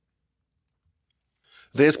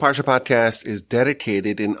This Parsha podcast is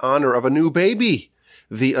dedicated in honor of a new baby.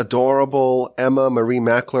 The adorable Emma Marie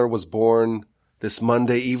Mackler was born this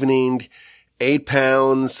Monday evening. 8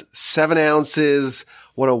 pounds, 7 ounces.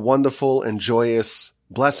 What a wonderful and joyous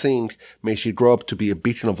blessing. May she grow up to be a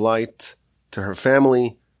beacon of light to her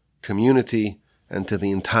family, community, and to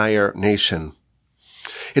the entire nation.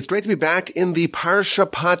 It's great to be back in the Parsha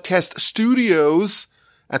podcast studios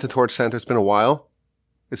at the Torch Center. It's been a while.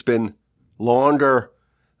 It's been longer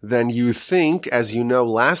than you think. As you know,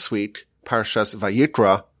 last week, Parshas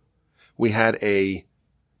Vayikra, we had a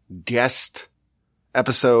guest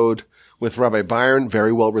episode with Rabbi Byron,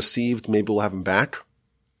 very well received. Maybe we'll have him back.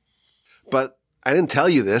 But I didn't tell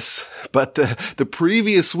you this, but the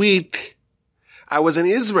previous week, I was in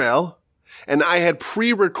Israel, and I had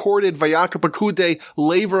pre-recorded Vayikra Pekudei,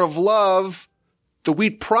 Laver of Love, the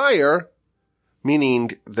week prior,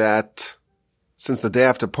 meaning that since the day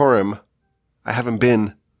after Purim, I haven't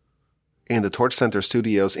been in the Torch Center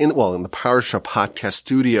studios, in the Parsha podcast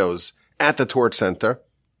studios at the Torch Center.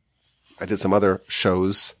 I did some other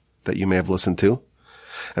shows that you may have listened to,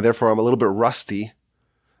 and therefore I'm a little bit rusty.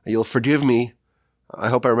 You'll forgive me. I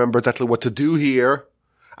hope I remember exactly what to do here.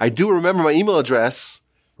 I do remember my email address,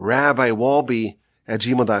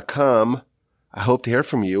 rabbiwalby@gmail.com. I hope to hear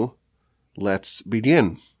from you. Let's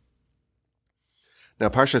begin. Now,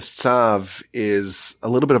 Parshas Tzav is a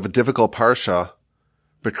little bit of a difficult parsha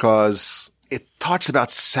because it talks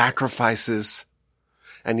about sacrifices.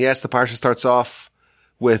 And yes, the parsha starts off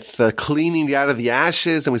with cleaning out of the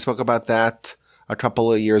ashes, and we spoke about that a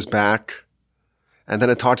couple of years back. And then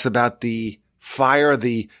it talks about the fire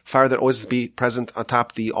that always has to be present on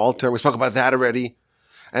top of the altar. We spoke about that already.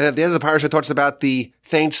 And at the end of the parsha, it talks about the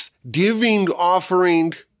Thanksgiving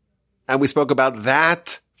offering, and we spoke about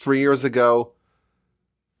that 3 years ago.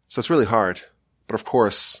 So it's really hard. But of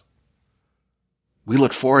course, we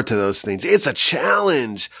look forward to those things. It's a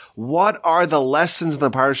challenge. What are the lessons in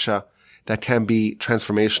the parsha that can be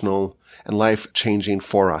transformational and life-changing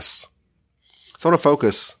for us? So I want to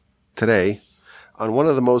focus today on one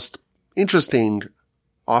of the most interesting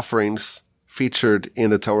offerings featured in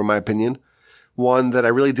the Torah, in my opinion, one that I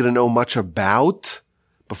really didn't know much about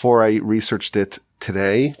before I researched it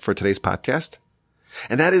today for today's podcast.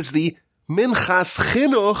 And that is the Minchas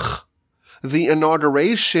Chinuch, the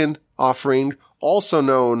inauguration offering, also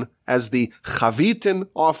known as the Chavitin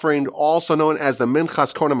offering, also known as the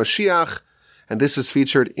Minchas Korban Mashiach. And this is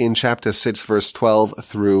featured in chapter 6, verse 12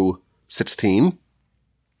 through 16.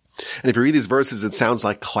 And if you read these verses, it sounds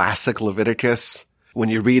like classic Leviticus. When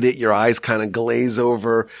you read it, your eyes kind of glaze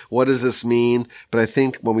over. What does this mean? But I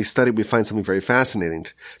think when we study, we find something very fascinating.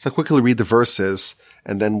 So I'll quickly read the verses,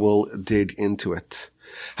 and then we'll dig into it.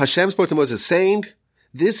 Hashem spoke to Moses, saying,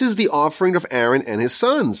 "This is the offering of Aaron and his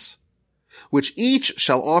sons, which each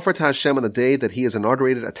shall offer to Hashem on the day that he has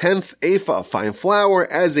inaugurated 1/10 ephah of fine flour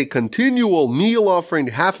as a continual meal offering,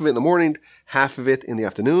 half of it in the morning, half of it in the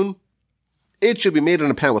afternoon. It should be made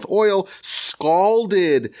in a pan with oil.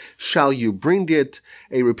 Scalded shall you bring it,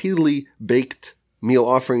 a repeatedly baked meal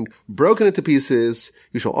offering, broken into pieces.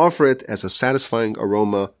 You shall offer it as a satisfying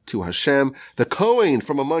aroma to Hashem. The Kohen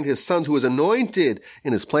from among his sons who is anointed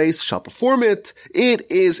in his place shall perform it. It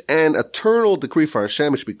is an eternal decree for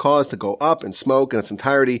Hashem. It should be caused to go up and smoke in its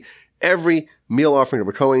entirety. Every meal offering of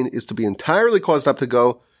a Kohen is to be entirely caused up to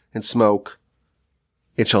go and smoke.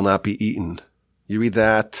 It shall not be eaten." You read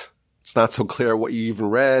that. It's not so clear what you even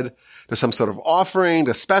read. There's some sort of offering,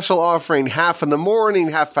 a special offering, half in the morning,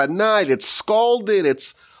 half at night. It's scalded.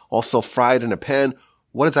 It's also fried in a pan.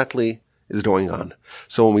 What exactly is going on?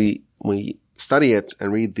 So when we study it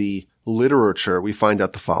and read the literature, we find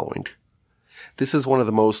out the following. This is one of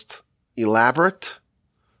the most elaborate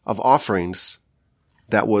of offerings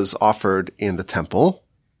that was offered in the temple.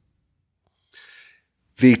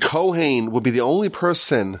 The Kohen would be the only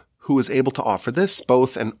person who is able to offer this,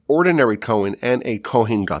 both an ordinary Kohen and a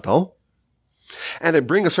Kohen Gadol. And they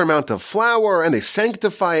bring a certain amount of flour, and they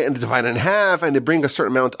sanctify it, and they divide it in half, and they bring a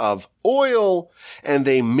certain amount of oil, and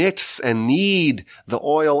they mix and knead the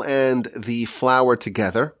oil and the flour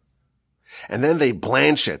together. And then they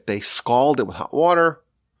blanch it. They scald it with hot water,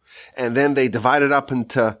 and then they divide it up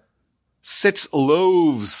into 6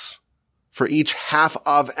 loaves for each half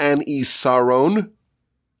of an isaron.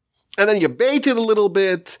 And then you bake it a little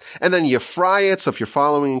bit, and then you fry it. So if you're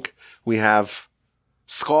following, we have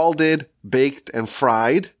scalded, baked, and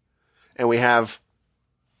fried. And we have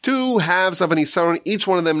 2 halves of an isaron, each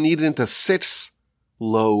one of them kneaded into 6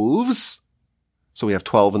 loaves. So we have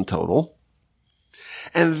 12 in total.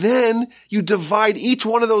 And then you divide each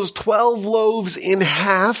one of those 12 loaves in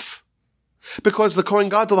half. Because the Kohen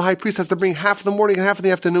Gadol, the high priest, has to bring half in the morning and half in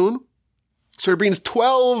the afternoon. So he brings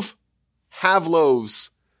 12 half loaves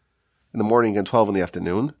in the morning and 12 in the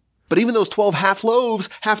afternoon. But even those 12 half loaves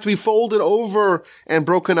have to be folded over and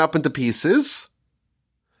broken up into pieces.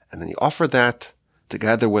 And then you offer that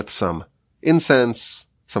together with some incense,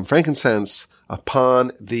 some frankincense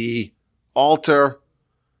upon the altar.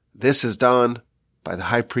 This is done by the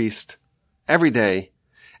high priest every day.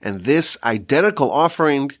 And this identical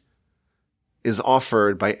offering is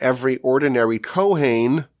offered by every ordinary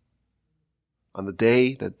Kohen on the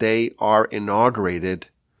day that they are inaugurated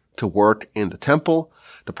to work in the temple.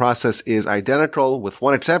 The process is identical with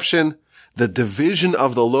one exception, the division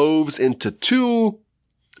of the loaves into two,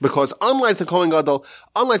 because unlike the Kohen Gadol,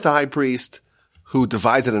 unlike the high priest, who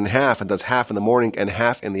divides it in half and does half in the morning and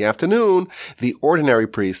half in the afternoon, the ordinary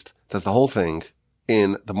priest does the whole thing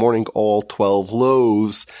in the morning, all 12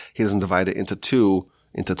 loaves. He doesn't divide it into two,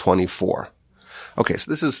 into 24. Okay,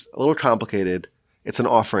 so this is a little complicated. It's an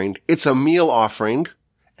offering. It's a meal offering.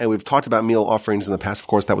 And we've talked about meal offerings in the past. Of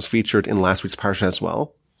course, that was featured in last week's parsha as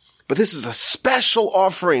well. But this is a special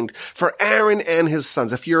offering for Aaron and his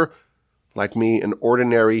sons. If you're, like me, an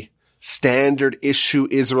ordinary standard issue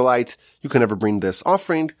Israelite, you can never bring this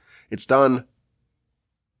offering. It's done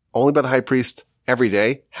only by the high priest every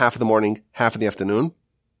day, half in the morning, half in the afternoon.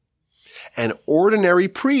 And ordinary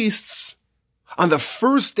priests, on the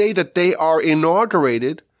first day that they are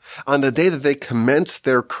inaugurated, on the day that they commence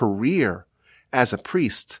their career as a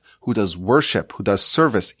priest who does worship, who does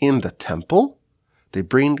service in the temple, they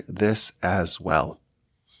bring this as well.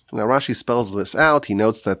 Now Rashi spells this out. He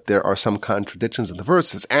notes that there are some contradictions in the verse.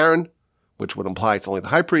 It says Aaron, which would imply it's only the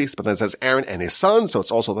high priest, but then it says Aaron and his son, so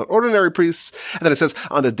it's also the ordinary priests. And then it says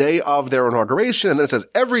on the day of their inauguration, and then it says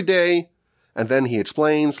every day. And then he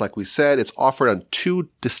explains, like we said, it's offered on two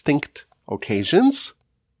distinct occasions.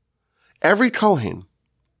 Every Kohen,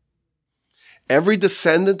 every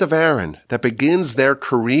descendant of Aaron that begins their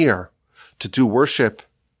career to do worship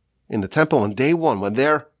in the temple on day one, when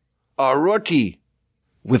they're a rookie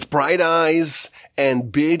with bright eyes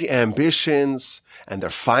and big ambitions, and they're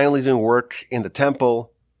finally doing work in the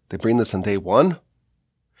temple, they bring this on day one.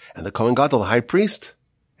 And the Kohen Gadol, the high priest,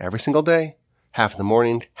 every single day, half in the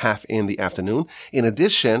morning, half in the afternoon. In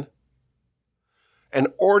addition, an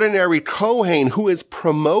ordinary Kohen who is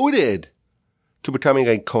promoted to becoming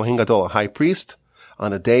a Kohen Gadol, a high priest,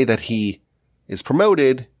 on the day that he is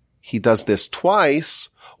promoted, he does this twice,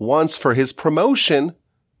 once for his promotion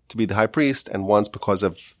to be the high priest, and once because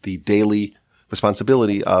of the daily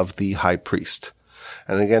responsibility of the high priest.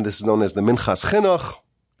 And again, this is known as the Minchas Chinuch,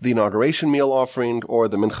 the inauguration meal offering, or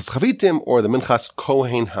the Minchas Chavitim, or the Minchas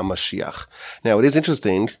Kohen HaMashiach. Now, it is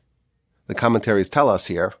interesting, the commentaries tell us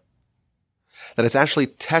here, that it's actually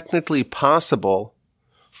technically possible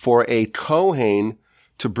for a Kohen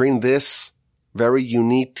to bring this very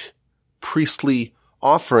unique priestly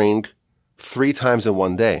offering 3 times in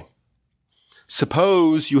one day.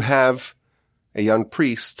 Suppose you have a young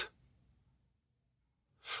priest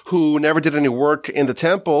who never did any work in the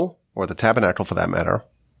temple, or the tabernacle for that matter,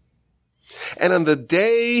 and on the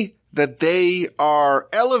day that they are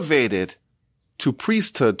elevated to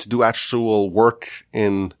priesthood to do actual work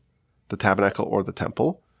in the tabernacle or the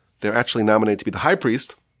temple, they're actually nominated to be the high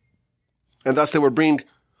priest, and thus they would bring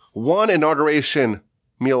one inauguration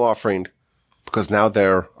meal offering because now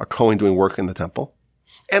they're a Kohen doing work in the temple,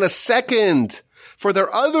 and a second for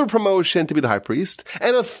their other promotion to be the high priest,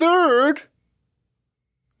 and a third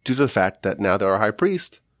due to the fact that now they're a high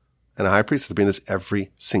priest, and a high priest has to bring this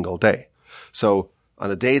every single day. So on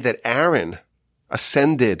the day that Aaron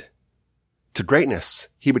ascended to greatness,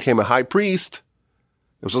 he became a high priest.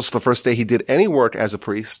 It was also the first day he did any work as a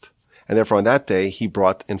priest, and therefore on that day he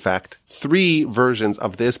brought, in fact, 3 versions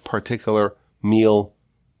of this particular meal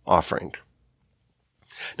offering.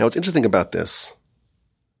 Now what's interesting about this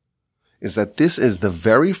is that this is the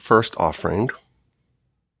very first offering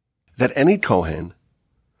that any Kohen,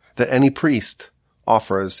 that any priest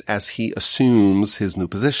offers as he assumes his new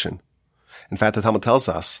position. In fact, the Talmud tells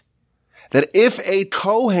us that if a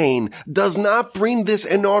Kohen does not bring this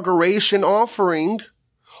inauguration offering,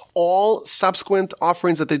 all subsequent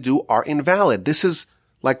offerings that they do are invalid. This is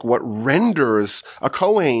like what renders a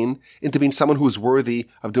Kohen into being someone who is worthy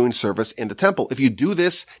of doing service in the temple. If you do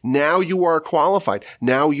this, now you are qualified.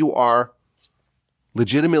 Now you are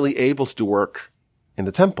legitimately able to do work in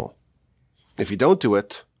the temple. If you don't do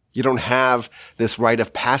it, you don't have this rite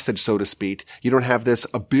of passage, so to speak. You don't have this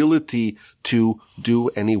ability to do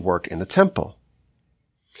any work in the temple.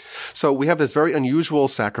 So we have this very unusual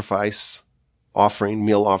sacrifice offering,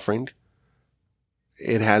 meal offering.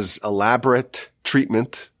 It has elaborate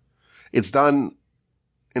treatment. It's done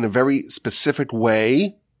in a very specific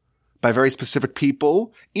way by very specific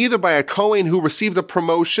people, either by a Kohen who received a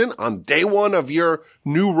promotion on day one of your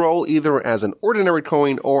new role, either as an ordinary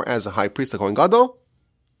Kohen or as a high priest, the Kohen Gadol.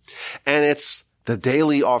 And it's the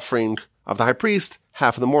daily offering of the high priest,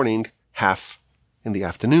 half in the morning, half in the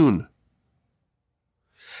afternoon.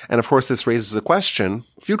 And of course, this raises a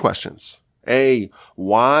few questions. A,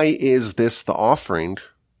 why is this the offering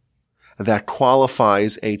that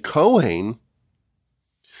qualifies a Kohen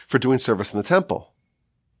for doing service in the temple?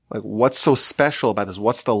 Like, what's so special about this?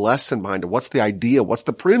 What's the lesson behind it? What's the idea? What's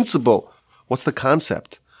the principle? What's the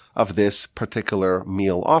concept of this particular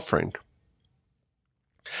meal offering?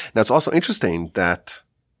 Now, it's also interesting that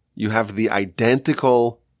you have the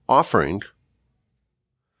identical offering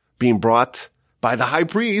being brought by the high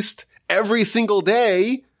priest every single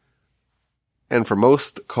day. And for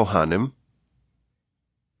most Kohanim,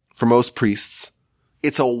 for most priests,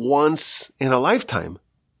 it's a once in a lifetime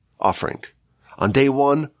offering. On day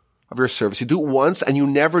one of your service, you do it once and you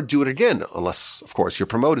never do it again. Unless, of course, you're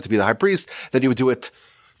promoted to be the high priest. Then you would do it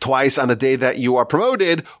twice on the day that you are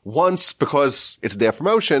promoted. Once because it's a day of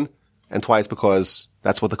promotion, and twice because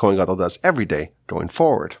that's what the Kohen Gadol does every day going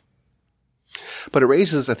forward. But it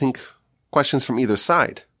raises, I think, questions from either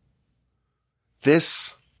side.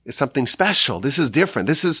 This is something special. This is different.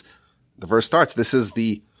 The verse starts, this is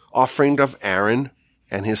the offering of Aaron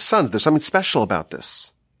and his sons. There's something special about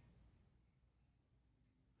this.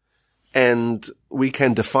 And we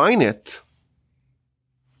can define it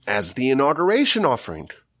as the inauguration offering.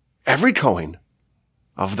 Every Kohen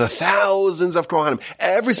of the thousands of Kohanim,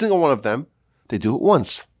 every single one of them, they do it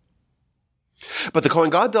once. But the Kohen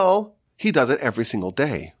Gadol, he does it every single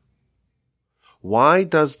day. Why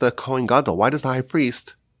does the Kohen Gadol, why does the high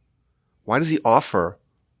priest, why does he offer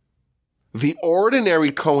the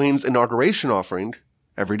ordinary Kohen's inauguration offering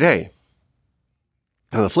every day?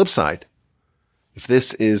 And on the flip side, if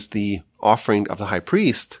this is the offering of the high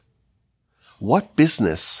priest, what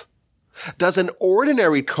business does an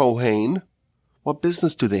ordinary Kohen, what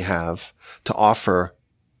business do they have to offer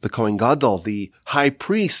the Kohen Gadol, the high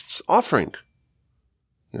priest's offering?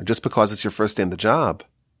 Just because it's your first day in the job,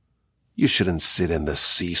 you shouldn't sit in the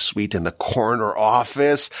C-suite in the corner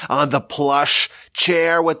office on the plush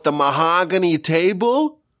chair with the mahogany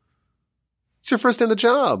table. It's your first day in the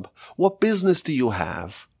job. What business do you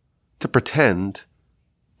have to pretend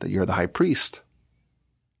that you're the high priest?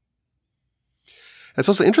 It's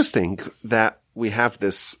also interesting that we have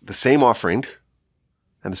the same offering,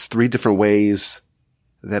 and there's three different ways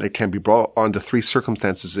that it can be brought, under three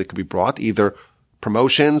circumstances it could be brought, either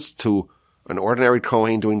promotions to an ordinary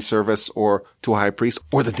Kohen doing service or to a high priest,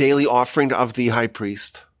 or the daily offering of the high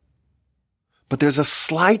priest. But there's a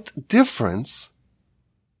slight difference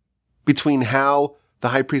between how the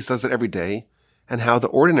high priest does it every day and how the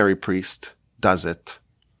ordinary priest does it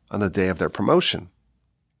on the day of their promotion.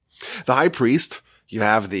 The high priest, you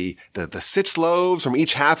have the 6 loaves from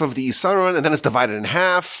each half of the Isaron, and then it's divided in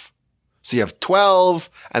half. So you have 12,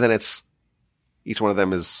 and then each one of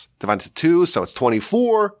them is divided to 2, so it's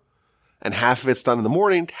 24, and half of it's done in the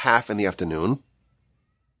morning, half in the afternoon.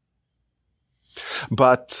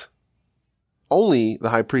 But only the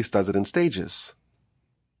high priest does it in stages.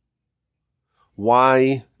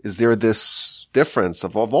 Why is there this difference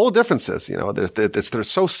of all the differences? They're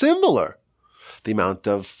so similar. The amount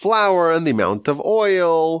of flour and the amount of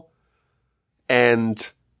oil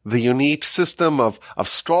and the unique system of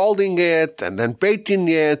scalding it and then baking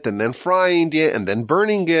it and then frying it and then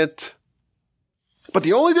burning it. But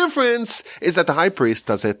the only difference is that the high priest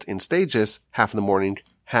does it in stages, half in the morning,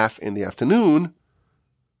 half in the afternoon.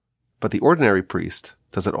 But the ordinary priest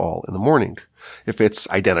does it all in the morning. If it's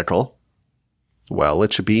identical, well,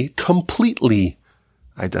 it should be completely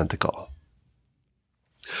identical.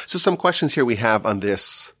 So some questions here we have on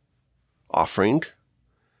this offering.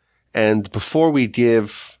 And before we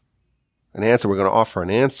give an answer, we're going to offer an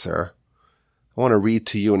answer. I want to read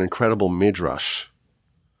to you an incredible midrash.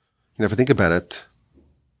 If you think about it,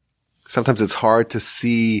 sometimes it's hard to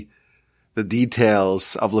see the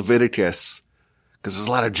details of Leviticus because there's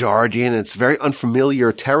a lot of jargon. It's very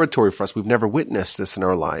unfamiliar territory for us. We've never witnessed this in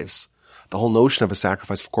our lives. The whole notion of a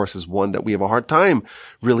sacrifice, of course, is one that we have a hard time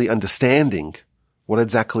really understanding what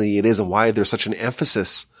exactly it is and why there's such an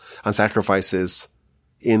emphasis on sacrifices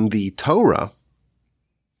in the Torah.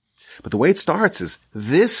 But the way it starts is,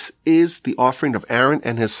 this is the offering of Aaron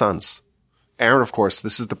and his sons. Aaron, of course,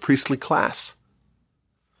 this is the priestly class.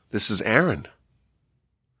 This is Aaron,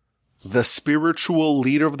 the spiritual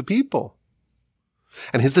leader of the people.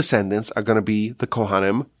 And his descendants are going to be the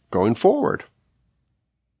Kohanim going forward.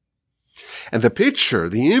 And the picture,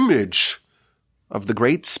 the image of the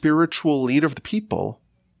great spiritual leader of the people,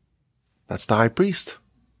 that's the high priest.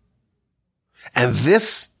 And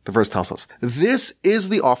this, the verse tells us, this is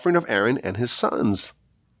the offering of Aaron and his sons.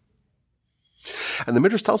 And the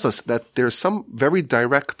Midrash tells us that there's some very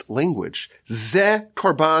direct language. Ze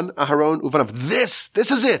korban Aharon uvanav.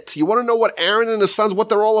 This is it. You want to know what Aaron and his sons, what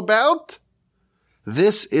they're all about?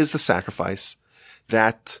 This is the sacrifice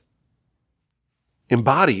that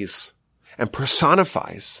embodies and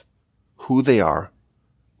personifies who they are,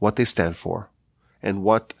 what they stand for, and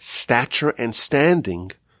what stature and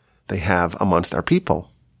standing they have amongst our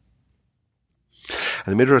people.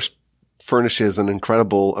 And the Midrash furnishes an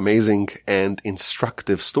incredible, amazing, and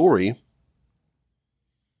instructive story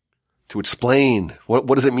to explain what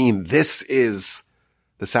does it mean. This is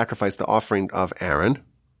the sacrifice, the offering of Aaron.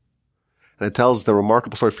 And it tells the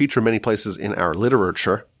remarkable story featured in many places in our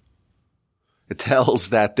literature. It tells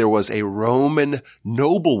that there was a Roman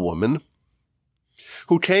noblewoman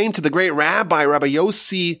who came to the great Rabbi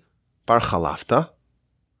Yossi Bar Chalafta,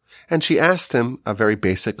 and she asked him a very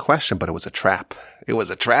basic question, but it was a trap. It was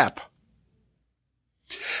a trap.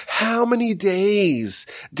 How many days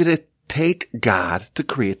did it take God to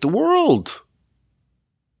create the world?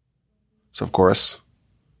 So, of course,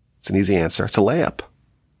 it's an easy answer. It's a layup.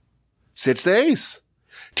 6 days.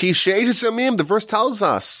 Tishrei Yamim, the verse tells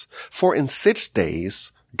us, for in 6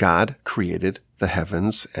 days God created the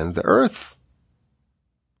heavens and the earth.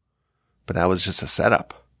 But that was just a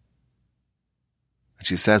setup. And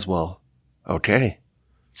she says, well, okay,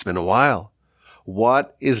 it's been a while.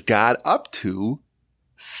 What is God up to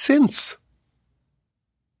since?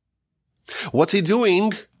 What's he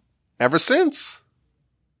doing ever since?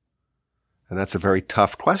 And that's a very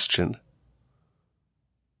tough question.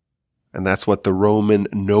 And that's what the Roman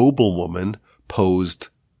noblewoman posed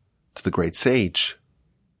to the great sage.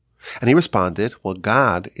 And he responded, well,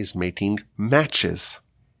 God is making matches.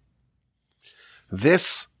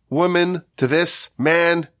 This woman to this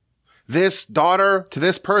man, this daughter to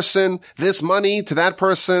this person, this money to that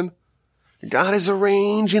person. God is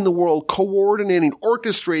arranging the world, coordinating,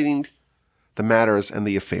 orchestrating the matters and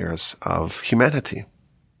the affairs of humanity.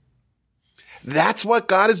 That's what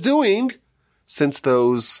God is doing since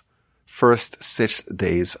those first 6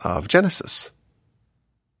 days of Genesis.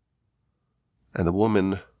 And the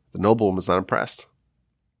noblewoman is not impressed.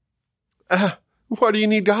 What do you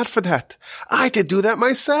need God for that? I could do that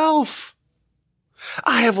myself.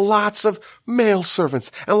 I have lots of male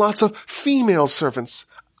servants and lots of female servants.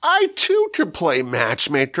 I too can play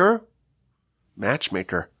matchmaker.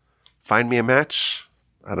 Matchmaker. Find me a match.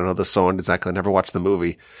 I don't know the song exactly. I never watched the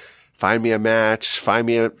movie. Find me a match. Find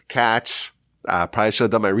me a catch. Probably should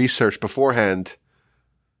have done my research beforehand.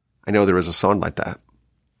 I know there is a song like that.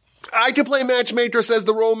 I can play matchmaker, says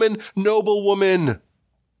the Roman noblewoman.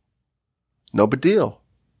 No big deal.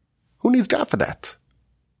 Who needs God for that?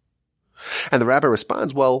 And the rabbi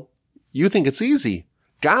responds, well, you think it's easy.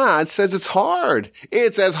 God says it's hard.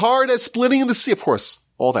 It's as hard as splitting the sea. Of course,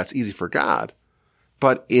 all that's easy for God,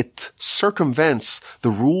 but it circumvents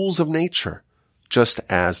the rules of nature, just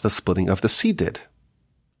as the splitting of the sea did.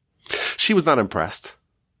 She was not impressed.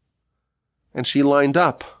 And she lined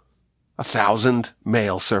up 1,000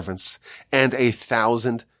 male servants and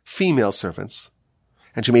 1,000 female servants.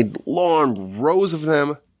 And she made long rows of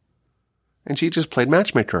them. And she just played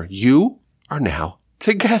matchmaker. You are now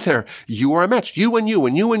together. You are a match. You and you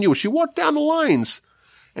and you and you. She walked down the lines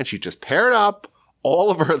and she just paired up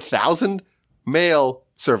all of her 1,000 male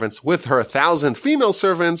servants with her 1,000 female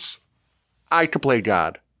servants. I could play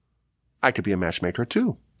God. I could be a matchmaker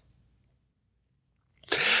too.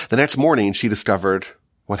 The next morning, she discovered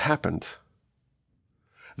what happened.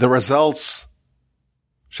 The results,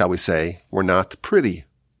 shall we say, were not pretty.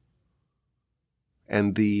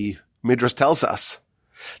 And the Midrash tells us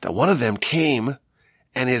that one of them came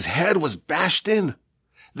and his head was bashed in.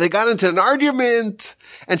 They got into an argument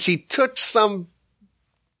and she took some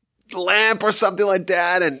lamp or something like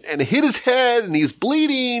that and hit his head and he's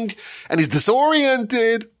bleeding and he's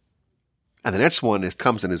disoriented. And the next one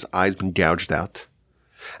comes and his eye's been gouged out.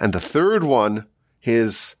 And the third one,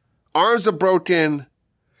 his arms are broken.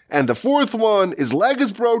 And the fourth one, his leg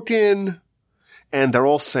is broken. And they're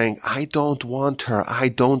all saying, I don't want her. I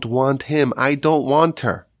don't want him. I don't want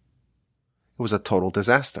her. It was a total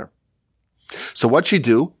disaster. So what'd she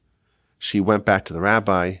do? She went back to the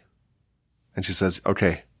rabbi and she says,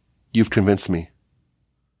 okay, you've convinced me.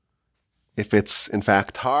 If it's in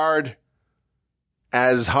fact hard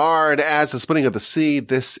as the splitting of the sea,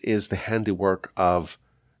 this is the handiwork of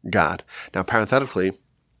God. Now, parenthetically,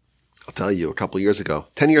 I'll tell you, 10 years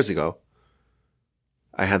ago,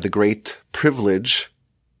 I had the great privilege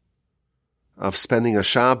of spending a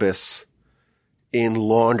Shabbos in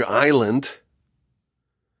Long Island.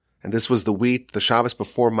 And this was the Shabbos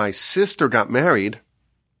before my sister got married.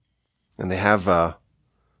 And they have a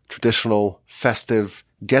traditional festive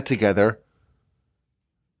get-together.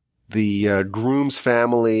 The groom's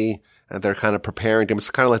family, and they're kind of preparing him.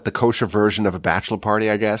 It's kind of like the kosher version of a bachelor party,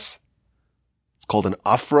 I guess. It's called an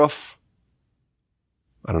afruf.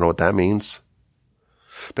 I don't know what that means.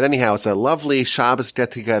 But anyhow, it's a lovely Shabbos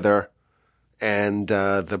get-together. And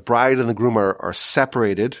the bride and the groom are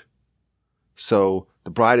separated. So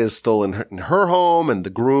the bride is still in her home, and the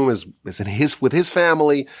groom is with his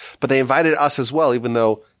family. But they invited us as well, even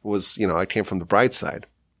though it was, I came from the bride's side.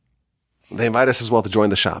 They invited us as well to join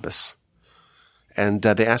the Shabbos. And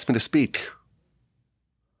they asked me to speak.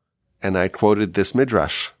 And I quoted this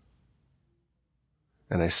midrash.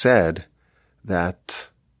 And I said that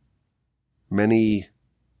many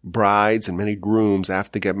brides and many grooms,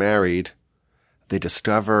 after they get married, they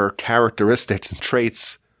discover characteristics and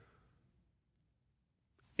traits,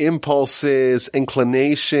 impulses,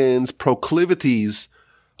 inclinations, proclivities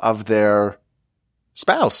of their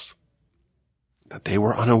spouse that they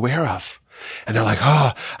were unaware of. And they're like,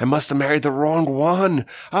 I must have married the wrong one.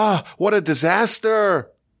 What a disaster.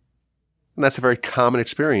 And that's a very common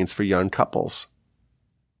experience for young couples.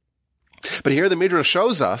 But here the Midrash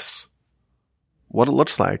shows us what it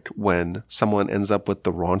looks like when someone ends up with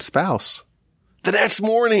the wrong spouse. The next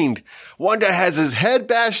morning, one guy has his head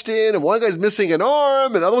bashed in, and one guy's missing an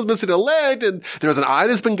arm, and the other one's missing a leg, and there's an eye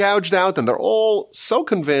that's been gouged out, and they're all so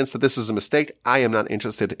convinced that this is a mistake. I am not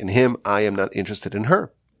interested in him. I am not interested in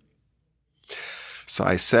her. So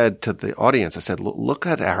I said to the audience, I said, look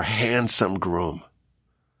at our handsome groom.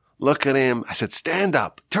 Look at him. I said, stand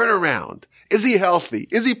up, turn around. Is he healthy?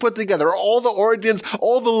 Is he put together? Are all the organs,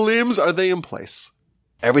 all the limbs, are they in place?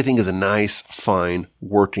 Everything is a nice, fine,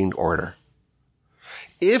 working order.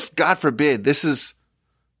 If, God forbid, this is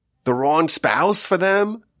the wrong spouse for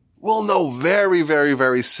them, we'll know very, very,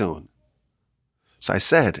 very soon. So I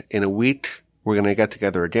said, in a week, we're going to get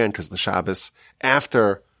together again, because the Shabbos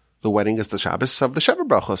after the wedding is the Shabbos of the Sheva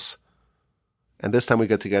Brachos. And this time we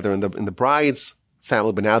get together in the bride's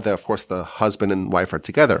family, but now of course, the husband and wife are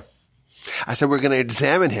together. I said, we're going to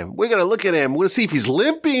examine him. We're going to look at him. We're going to see if he's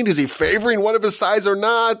limping. Is he favoring one of his sides or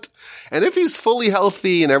not? And if he's fully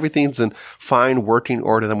healthy and everything's in fine working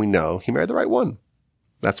order, then we know he married the right one.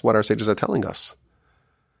 That's what our sages are telling us.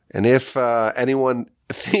 And if anyone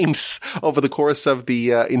thinks over the course of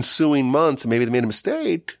the ensuing months, maybe they made a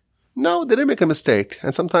mistake, no, they didn't make a mistake.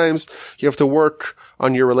 And sometimes you have to work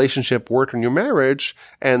on your relationship, work on your marriage,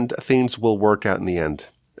 and things will work out in the end.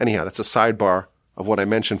 Anyhow, that's a sidebar of what I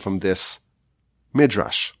mentioned from this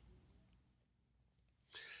midrash.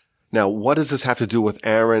 Now, what does this have to do with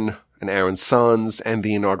Aaron and Aaron's sons and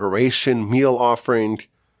the inauguration meal offering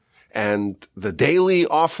and the daily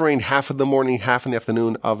offering, half in the morning, half in the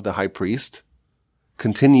afternoon of the high priest?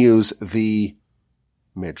 Continues the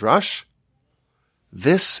midrash.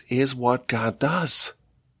 This is what God does.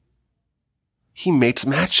 He makes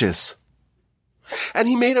matches. And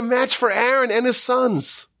he made a match for Aaron and his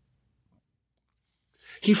sons.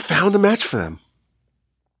 He found a match for them.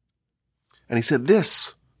 And he said,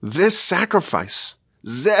 this sacrifice,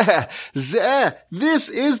 this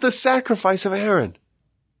is the sacrifice of Aaron.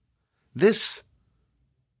 This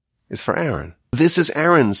is for Aaron. This is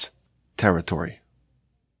Aaron's territory.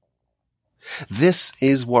 This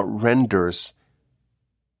is what renders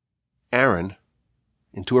Aaron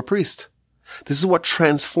into a priest. This is what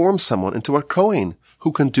transforms someone into a Kohen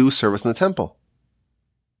who can do service in the temple.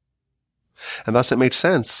 And thus it makes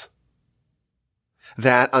sense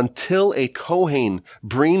that until a Kohen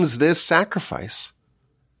brings this sacrifice,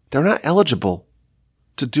 they're not eligible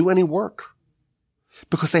to do any work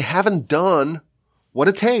because they haven't done what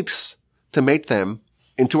it takes to make them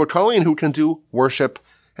into a Kohen who can do worship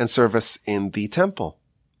and service in the temple.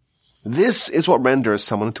 This is what renders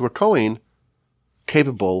someone into a Kohen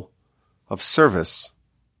capable of service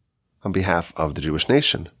on behalf of the Jewish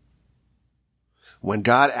nation. When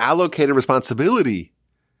God allocated responsibility,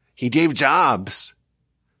 he gave jobs.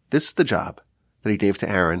 This is the job that he gave to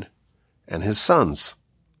Aaron and his sons.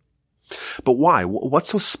 But why? What's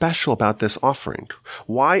so special about this offering?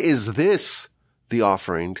 Why is this the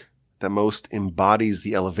offering that most embodies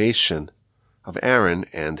the elevation of Aaron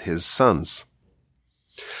and his sons?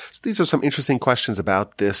 So these are some interesting questions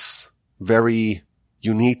about this very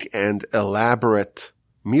unique and elaborate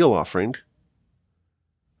meal offering.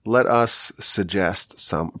 Let us suggest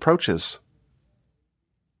some approaches.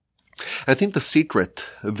 I think the secret,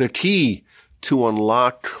 the key to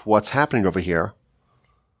unlock what's happening over here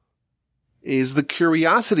is the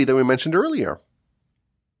curiosity that we mentioned earlier.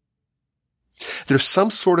 There's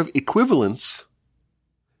some sort of equivalence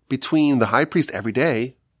between the high priest every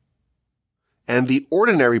day and the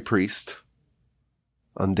ordinary priest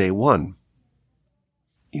on day one.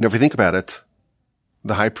 If you think about it,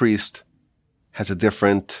 the high priest has a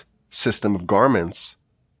different system of garments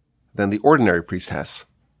than the ordinary priest has.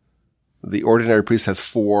 The ordinary priest has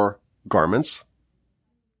 4 garments,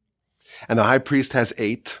 and the high priest has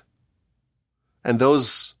 8, and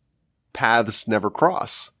those paths never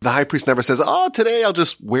cross. The high priest never says, today I'll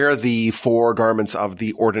just wear the 4 garments of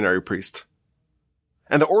the ordinary priest.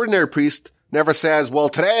 And the ordinary priest never says, well,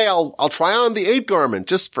 today I'll try on the 8 garment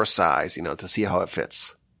just for size, to see how it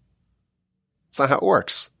fits. It's not how it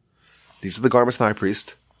works. These are the garments of the high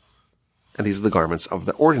priest, and these are the garments of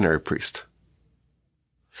the ordinary priest.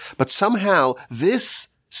 But somehow this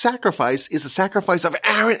sacrifice is the sacrifice of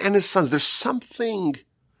Aaron and his sons. There's something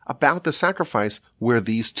about the sacrifice where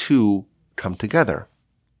these two come together.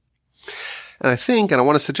 And I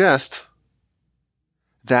want to suggest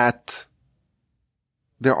that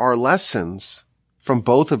there are lessons from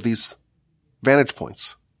both of these vantage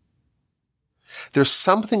points. There's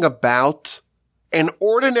something about an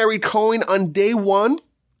ordinary Kohen on day one.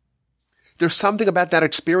 There's something about that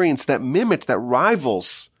experience that mimics, that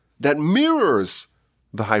rivals, that mirrors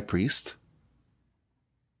the high priest.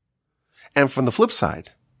 And from the flip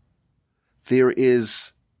side, there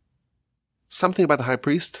is something about the high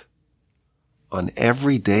priest on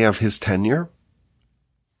every day of his tenure.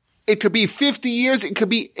 It could be 50 years. It could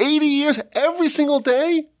be 80 years. Every single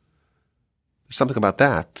day. There's something about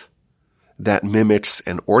that mimics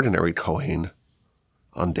an ordinary Kohen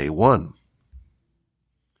on day one.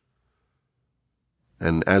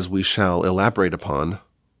 And as we shall elaborate upon,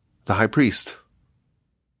 the high priest,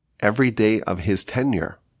 every day of his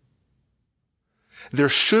tenure, there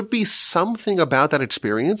should be something about that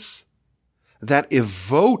experience that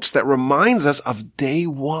evokes, that reminds us of day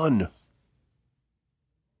one.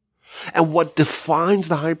 And what defines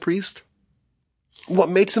the high priest, what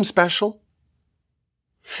makes him special,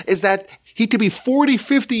 is that he could be 40,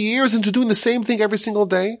 50 years into doing the same thing every single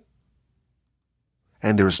day,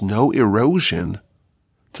 and there's no erosion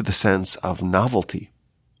to the sense of novelty.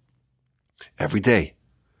 Every day,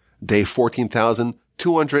 day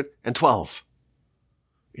 14,212,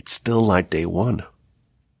 it's still like day one.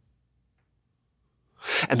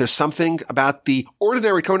 And there's something about the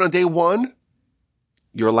ordinary Kohen on day one,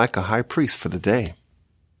 you're like a high priest for the day.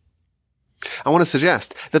 I want to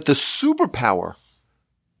suggest that the superpower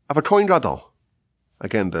of a Kohen Gadol,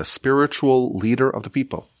 again, the spiritual leader of the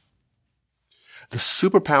people, the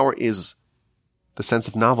superpower is the sense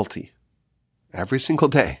of novelty. Every single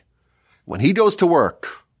day, when he goes to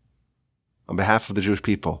work on behalf of the Jewish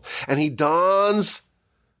people, and he dons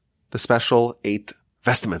the special 8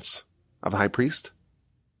 vestments of the high priest,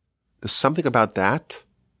 there's something about that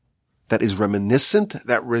is reminiscent,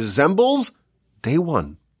 that resembles day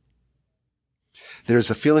one.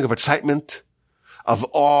 There's a feeling of excitement, of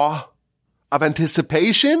awe, of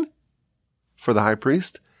anticipation for the high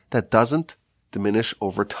priest that doesn't diminish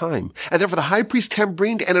over time. And therefore the high priest can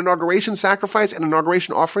bring an inauguration sacrifice, an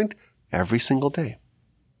inauguration offering every single day.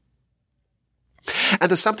 And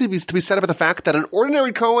there's something to be said about the fact that an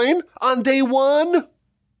ordinary Kohen on day one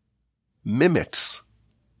mimics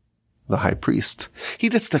the high priest. He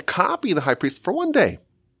gets to copy the high priest for one day.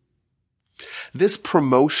 This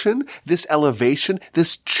promotion, this elevation,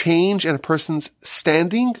 this change in a person's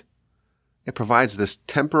standing, it provides this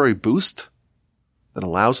temporary boost that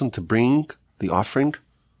allows him to bring the offering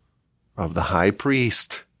of the high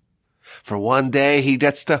priest. For one day, he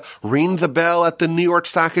gets to ring the bell at the New York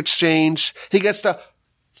Stock Exchange. He gets to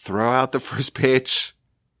throw out the first pitch,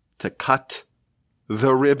 to cut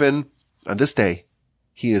the ribbon. On this day,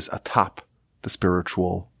 he is atop the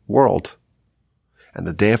spiritual world. And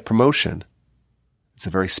the day of promotion, it's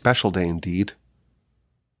a very special day indeed,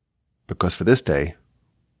 because for this day,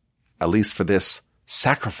 at least for this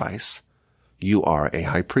sacrifice, you are a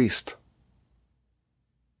high priest.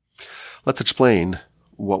 Let's explain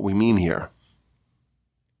what we mean here.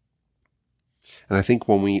 And I think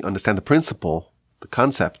when we understand the principle, the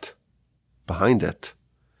concept behind it,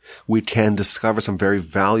 we can discover some very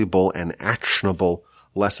valuable and actionable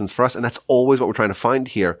lessons for us. And that's always what we're trying to find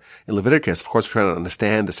here in Leviticus. Of course, we're trying to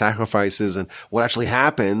understand the sacrifices and what actually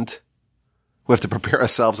happened. We have to prepare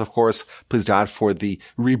ourselves, of course, please God, for the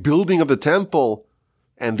rebuilding of the temple.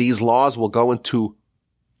 And these laws will go into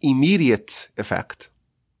immediate effect.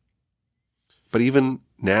 But even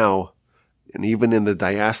now, and even in the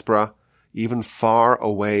diaspora, even far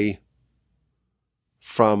away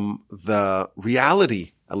from the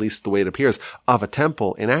reality at least the way it appears, of a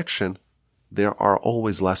temple in action, there are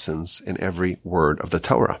always lessons in every word of the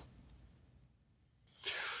Torah.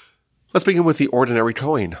 Let's begin with the ordinary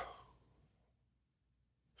Kohen.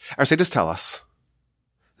 Our sages tell us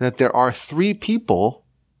that there are 3 people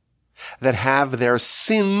that have their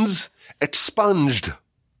sins expunged.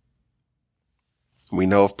 We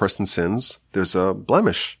know if a person sins, there's a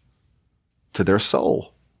blemish to their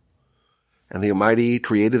soul. And the Almighty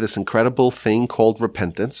created this incredible thing called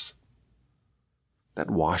repentance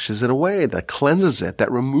that washes it away, that cleanses it,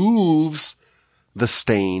 that removes the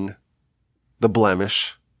stain, the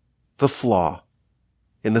blemish, the flaw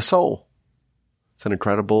in the soul. It's an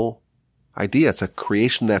incredible idea. It's a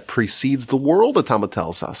creation that precedes the world, the Talmud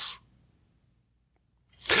tells us.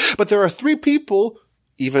 But there are 3 people,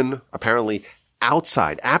 even apparently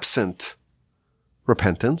outside, absent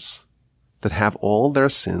repentance, that have all their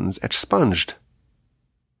sins expunged.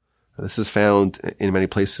 This is found in many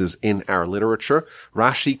places in our literature.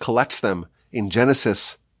 Rashi collects them in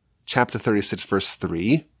Genesis chapter 36, verse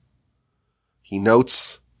 3. He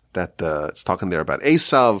notes that it's talking there about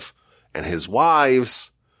Esav and his wives.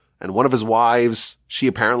 And one of his wives, she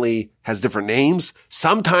apparently has different names.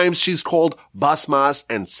 Sometimes she's called Basmas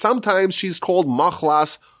and sometimes she's called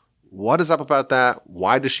Machlas. What is up about that?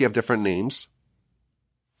 Why does she have different names?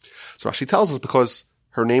 So Rashi tells us because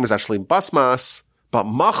her name is actually Basmas, but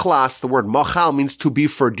Machlas, the word Machal, means to be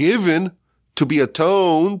forgiven, to be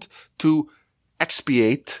atoned, to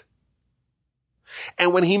expiate.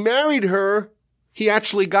 And when he married her, he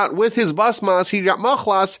actually got with his Basmas, he got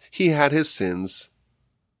Machlas, he had his sins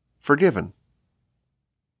forgiven.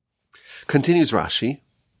 Continues Rashi,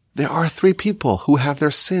 there are 3 people who have their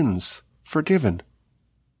sins forgiven.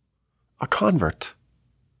 A convert.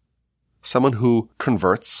 Someone who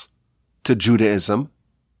converts to Judaism.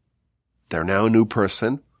 They're now a new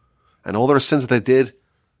person. And all their sins that they did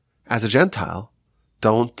as a Gentile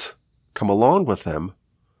don't come along with them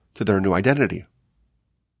to their new identity.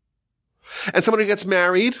 And someone who gets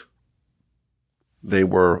married. They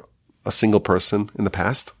were a single person in the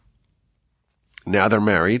past. Now they're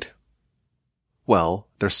married. Well,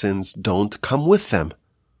 their sins don't come with them.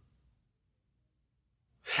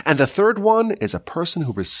 And the third one is a person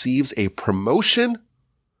who receives a promotion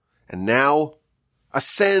and now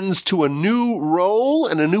ascends to a new role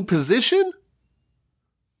and a new position.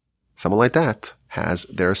 Someone like that has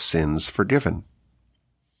their sins forgiven.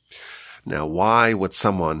 Now, why would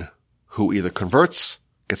someone who either converts,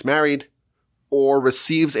 gets married, or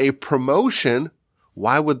receives a promotion,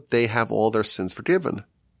 why would they have all their sins forgiven?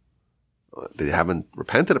 They haven't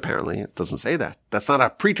repented, apparently. It doesn't say that. That's not a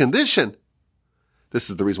precondition. This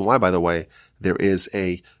is the reason why, by the way, there is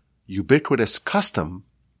a ubiquitous custom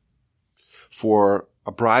for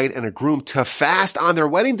a bride and a groom to fast on their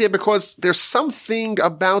wedding day because there's something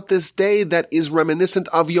about this day that is reminiscent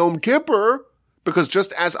of Yom Kippur, because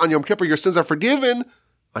just as on Yom Kippur your sins are forgiven,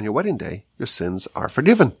 on your wedding day your sins are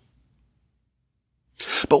forgiven.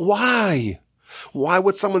 But why? Why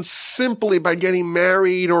would someone simply by getting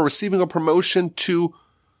married or receiving a promotion to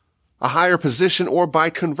a higher position or by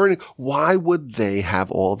converting, why would they have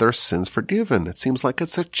all their sins forgiven? It seems like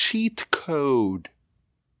it's a cheat code.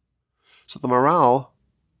 So the Maral,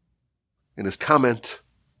 in his comment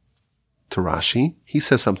to Rashi, he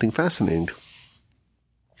says something fascinating.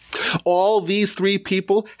 All these 3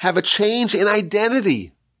 people have a change in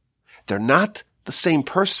identity. They're not the same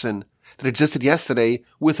person that existed yesterday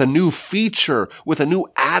with a new feature, with a new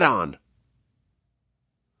add-on.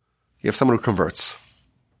 You have someone who converts.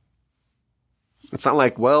 It's not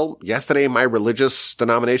like, well, yesterday my religious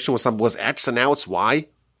denomination was X and now it's Y.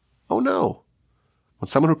 Oh no. When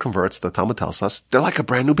someone who converts, the Talmud tells us, they're like a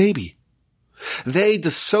brand new baby. They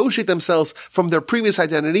dissociate themselves from their previous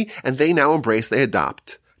identity and they now embrace, they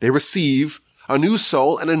adopt. They receive a new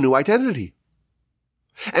soul and a new identity.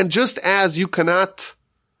 And just as you cannot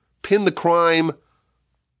pin the crime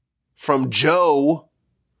from Joe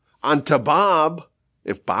onto Bob,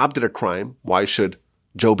 if Bob did a crime, why should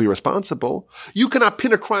Joe be responsible? You cannot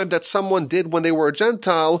pin a crime that someone did when they were a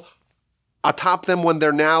Gentile atop them when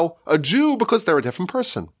they're now a Jew because they're a different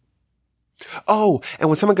person. Oh, and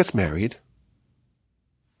when someone gets married,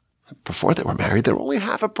 before they were married, they were only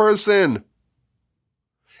half a person.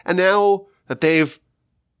 And now that they've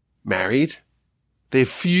married, they've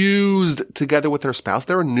fused together with their spouse,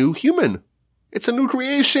 they're a new human. It's a new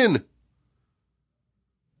creation.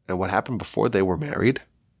 And what happened before they were married,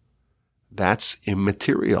 that's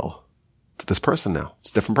immaterial to this person now. It's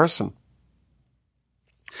a different person.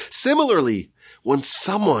 Similarly, when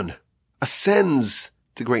someone ascends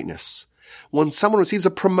to greatness, when someone receives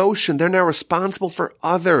a promotion, they're now responsible for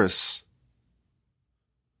others.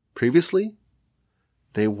 Previously,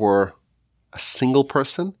 they were a single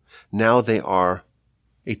person. Now they are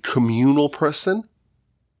a communal person.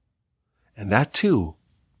 And that too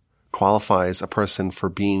qualifies a person for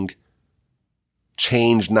being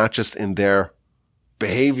changed, not just in their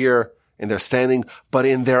behavior, in their standing, but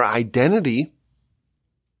in their identity.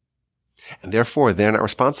 And therefore, they're not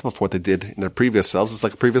responsible for what they did in their previous selves. It's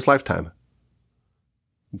like a previous lifetime.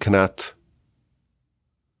 You cannot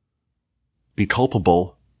be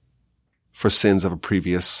culpable for sins of a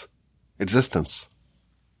previous existence.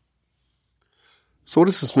 So what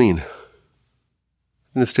does this mean?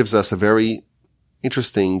 And this gives us a very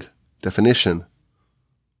interesting definition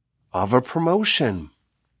of a promotion.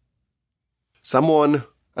 Someone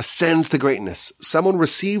ascends to greatness. Someone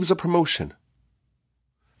receives a promotion.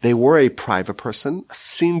 They were a private person, a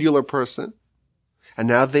singular person, and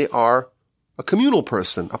now they are a communal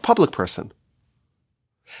person, a public person.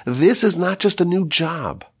 This is not just a new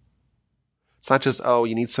job. It's not just, oh,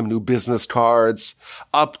 you need some new business cards,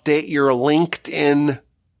 update your LinkedIn.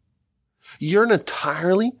 You're an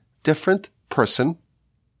entirely different person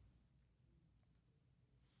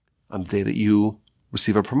on the day that you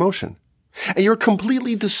receive a promotion. And you're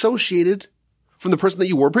completely dissociated from the person that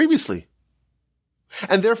you were previously.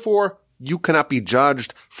 And therefore, you cannot be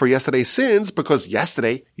judged for yesterday's sins because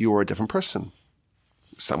yesterday you were a different person.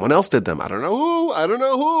 Someone else did them. I don't know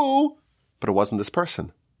who, but it wasn't this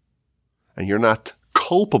person. And you're not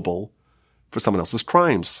culpable for someone else's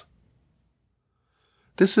crimes.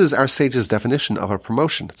 This is our sage's definition of a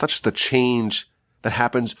promotion. It's not just a change that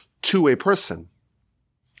happens to a person.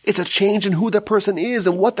 It's a change in who that person is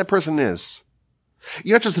and what that person is.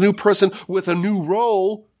 You're not just a new person with a new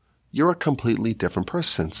role. You're a completely different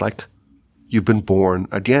person. It's like you've been born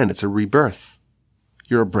again. It's a rebirth.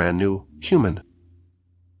 You're a brand new human.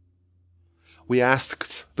 We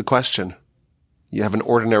asked the question, you have an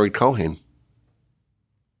ordinary Kohen.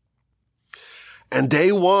 And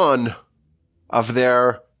day one of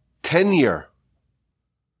their tenure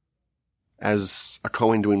as a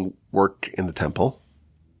Kohen doing work in the temple,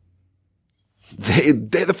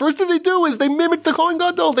 the first thing they do is they mimic the Kohen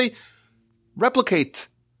Gadol. They replicate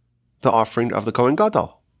the offering of the Kohen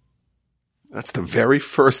Gadol. That's the very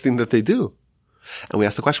first thing that they do. And we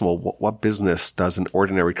ask the question, well, what business does an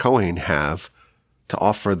ordinary Kohen have to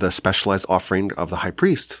offer the specialized offering of the high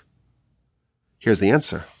priest? Here's the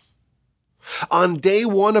answer. On day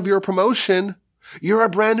one of your promotion, you're a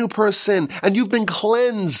brand new person and you've been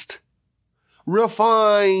cleansed,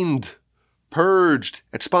 refined, purged,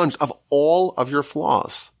 expunged of all of your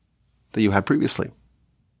flaws that you had previously.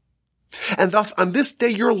 And thus, on this day,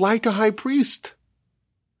 you're like a high priest.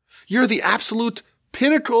 You're the absolute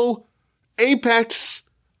pinnacle, apex,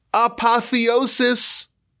 apotheosis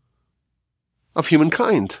of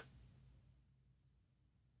humankind.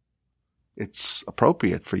 It's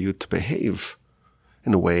appropriate for you to behave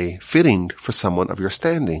in a way fitting for someone of your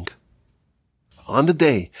standing. On the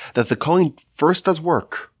day that the Kohen first does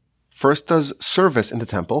work, first does service in the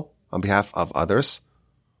temple on behalf of others,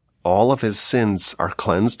 all of his sins are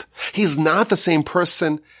cleansed. He's not the same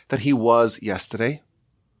person that he was yesterday.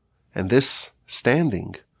 And this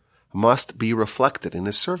standing must be reflected in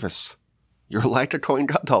his service. You're like a Kohen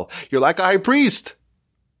Gadol. You're like a high priest.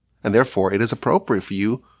 And therefore, it is appropriate for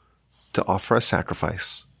you to offer a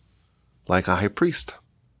sacrifice like a high priest.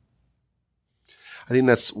 I think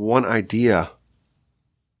that's one idea,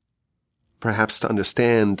 perhaps, to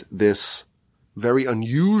understand this very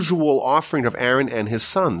unusual offering of Aaron and his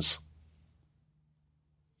sons.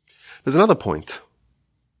 There's another point.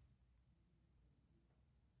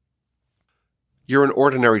 You're an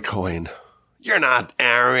ordinary Kohen. You're not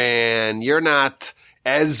Aaron. You're not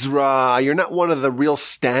Ezra. You're not one of the real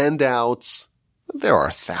standouts. There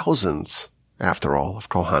are thousands, after all, of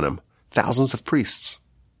Kohanim, thousands of priests.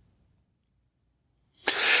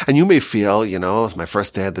 And you may feel, it's my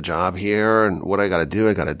first day at the job here, and what I gotta do?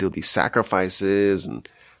 I gotta do these sacrifices and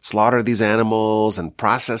slaughter these animals and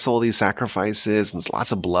process all these sacrifices, and there's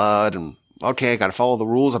lots of blood, and okay, I gotta follow the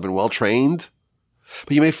rules. I've been well trained.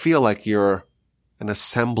 But you may feel like you're an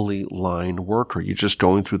assembly line worker. You're just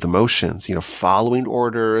going through the motions, following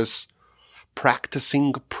orders,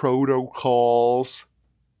 practicing protocols.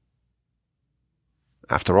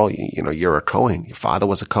 After all, you're a Kohen. Your father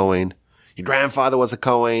was a Kohen. Your grandfather was a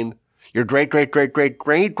Kohen. Your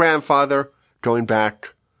great-great-great-great-great-grandfather, going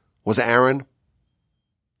back, was Aaron.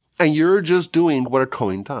 And you're just doing what a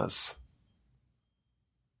Kohen does.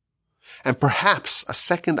 And perhaps a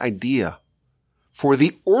second idea for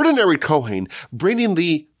the ordinary Kohen bringing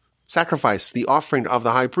the sacrifice, the offering of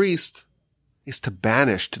the high priest, is to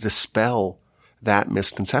banish, to dispel that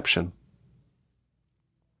misconception.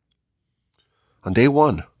 On day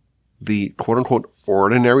one, the quote-unquote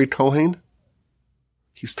ordinary Kohen,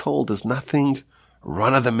 he's told there's nothing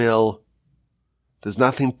run-of-the-mill, there's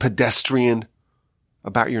nothing pedestrian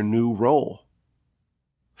about your new role.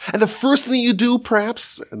 And the first thing you do,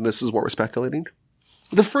 perhaps, and this is what we're speculating,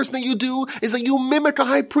 the first thing you do is that you mimic a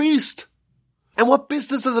high priest. And what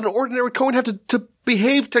business does an ordinary Kohen have to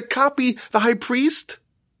behave to copy the high priest?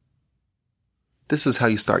 This is how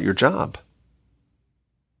you start your job.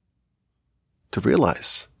 To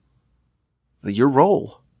realize that your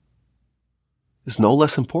role is no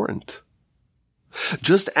less important.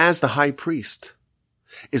 Just as the high priest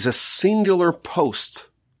is a singular post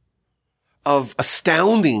of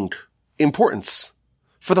astounding importance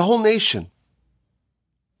for the whole nation,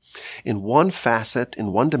 in one facet,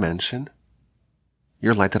 in one dimension,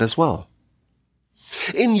 you're like that as well.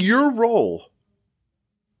 In your role,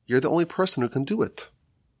 you're the only person who can do it.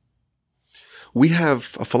 We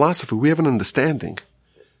have a philosophy, we have an understanding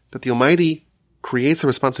that the Almighty creates a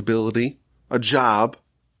responsibility, a job,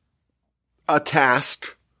 a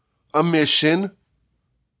task, a mission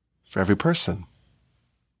for every person.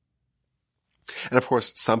 And of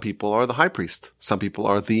course, some people are the high priest. Some people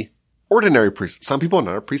are the ordinary priest. Some people are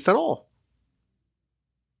not a priest at all.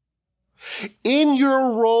 In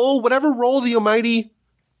your role, whatever role the Almighty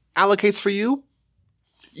allocates for you,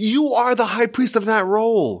 you are the high priest of that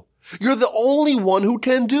role. You're the only one who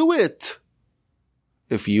can do it.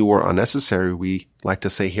 If you were unnecessary, we like to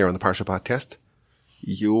say here on the Parsha podcast,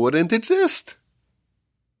 you wouldn't exist.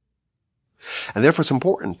 And therefore it's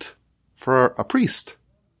important for a priest.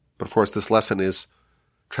 But of course this lesson is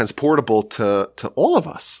transportable to all of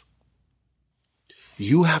us.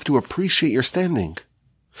 You have to appreciate your standing.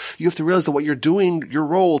 You have to realize that what you're doing, your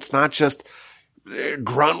role, it's not just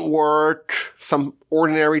grunt work, some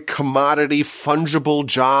ordinary commodity, fungible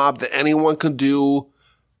job that anyone can do,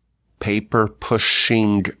 paper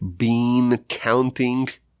pushing, bean counting.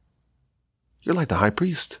 You're like the high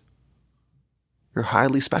priest. You're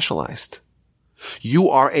highly specialized. You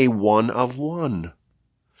are a one of one.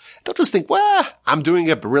 Don't just think, well, I'm doing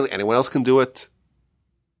it, but really anyone else can do it.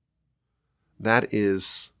 That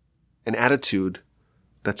is an attitude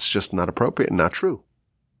that's just not appropriate and not true.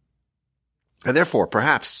 And therefore,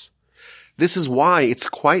 perhaps, this is why it's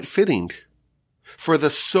quite fitting for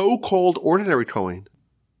the so-called ordinary Kohen,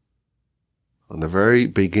 on the very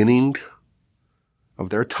beginning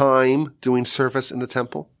of their time doing service in the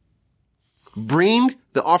temple, bring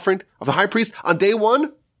the offering of the high priest on day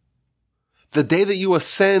one, the day that you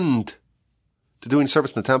ascend to doing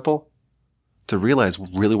service in the temple, to realize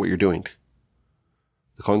really what you're doing.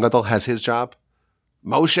 The Kohen Gadol has his job.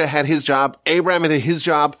 Moshe had his job. Abraham had his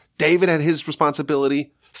job. David had his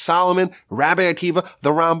responsibility. Solomon, Rabbi Akiva, the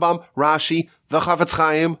Rambam, Rashi, the Chavetz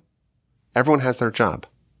Chaim. Everyone has their job.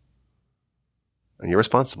 And you're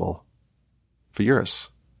responsible for yours.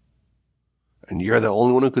 And you're the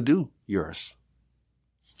only one who could do yours.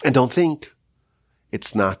 And don't think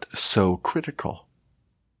it's not so critical.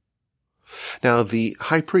 Now, the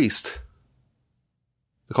high priest,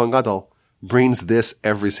 the Kohen Gadol, brings this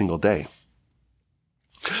every single day.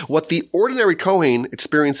 What the ordinary Kohen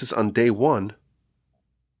experiences on day one,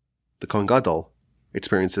 the Kohen Gadol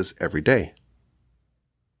experiences every day.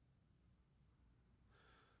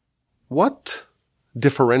 What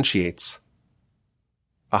differentiates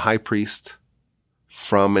a high priest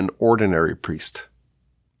from an ordinary priest?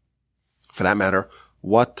 For that matter,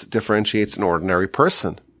 what differentiates an ordinary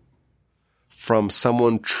person from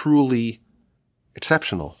someone truly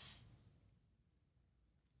exceptional?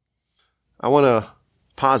 I want to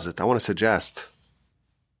posit, I want to suggest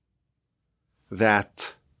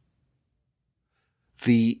that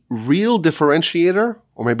the real differentiator,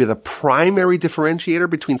 or maybe the primary differentiator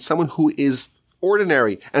between someone who is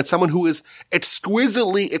ordinary and someone who is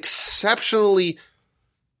exquisitely, exceptionally,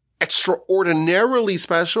 extraordinarily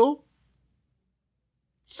special,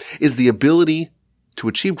 is the ability to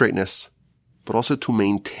achieve greatness, but also to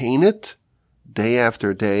maintain it day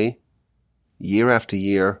after day, year after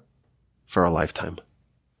year, for a lifetime.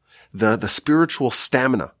 The spiritual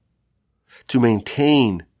stamina to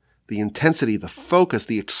maintain the intensity, the focus,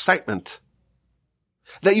 the excitement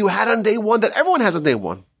that you had on day one, that everyone has on day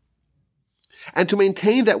one. And to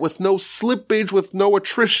maintain that with no slippage, with no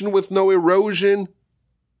attrition, with no erosion.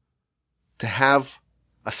 To have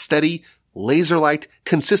a steady, laser-like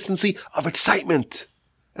consistency of excitement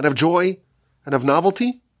and of joy and of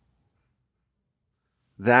novelty.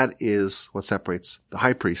 That is what separates the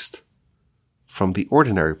high priest from the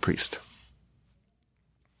ordinary priest.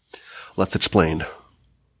 Let's explain.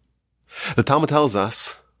 The Talmud tells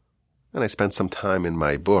us, and I spent some time in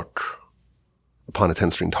my book, Upon a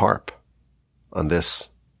 10-Stringed Harp, on this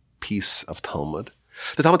piece of Talmud.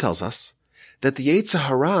 The Talmud tells us that the Yetzer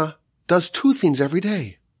Hara does two things every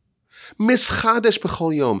day. Mischadesh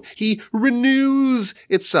b'chol yom. He renews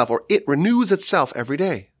itself, or it renews itself every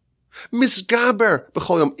day. Misgaber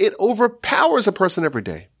b'chol yom. It overpowers a person every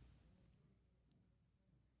day.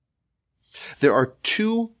 There are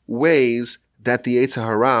two ways that the Yetzer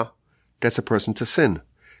Hara gets a person to sin,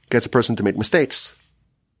 gets a person to make mistakes.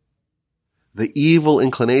 The evil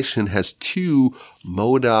inclination has two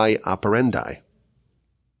modi operandi.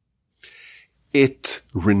 It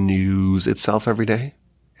renews itself every day,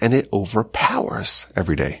 and it overpowers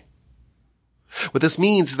every day. What this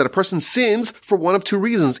means is that a person sins for one of two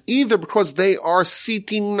reasons, either because they are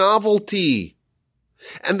seeking novelty,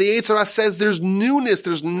 and the Yetzer Hara says there's newness,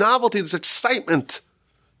 there's novelty, there's excitement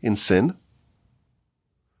in sin,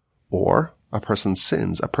 or a person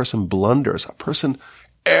sins, a person blunders, a person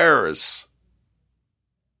errs,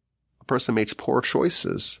 a person makes poor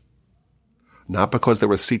choices, not because they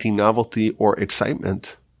were seeking novelty or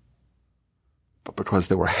excitement, but because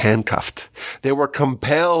they were handcuffed, they were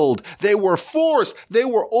compelled, they were forced, they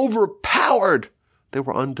were overpowered, they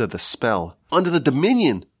were under the spell, under the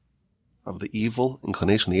dominion of the evil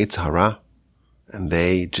inclination, the Yetzer Hara, and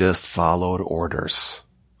they just followed orders.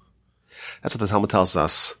 That's what the Talmud tells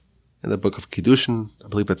us in the book of Kiddushin. I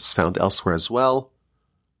believe it's found elsewhere as well.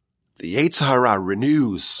 The Yetzer Hara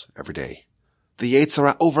renews every day. The Yetzer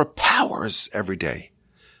Hara overpowers every day.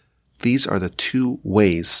 These are the two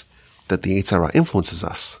ways that the Yetzer Hara influences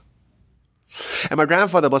us. And my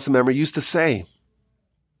grandfather, blessed memory, used to say,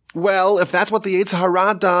 well, if that's what the Yetzer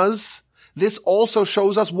Hara does, this also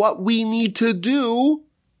shows us what we need to do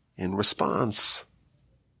in response.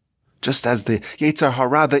 Just as the Yetzer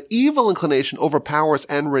Hara, the evil inclination, overpowers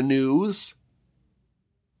and renews,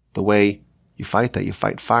 the way you fight that, you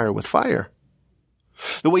fight fire with fire.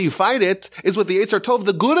 The way you fight it is with the Yetzer Tov,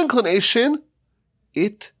 the good inclination.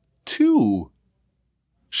 It too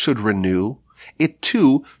should renew. It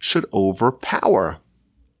too should overpower.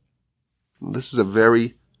 This is a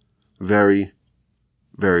very, very,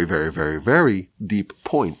 very, very, very, very deep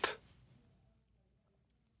point.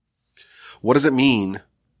 What does it mean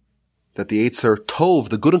that the Yetzer Tov,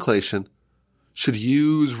 the good inclination, should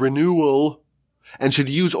use renewal and should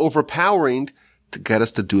use overpowering to get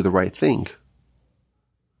us to do the right thing?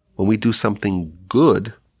 When we do something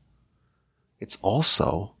good, it's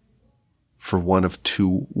also for one of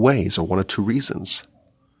two ways or one of two reasons.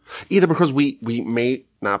 Either because we may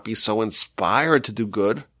not be so inspired to do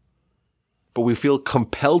good, but we feel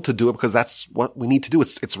compelled to do it because that's what we need to do.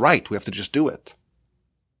 It's right. We have to just do it.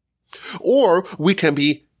 Or we can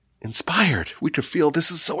be inspired. We could feel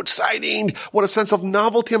this is so exciting. What a sense of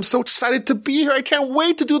novelty. I'm so excited to be here. I can't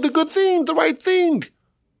wait to do the good thing, the right thing.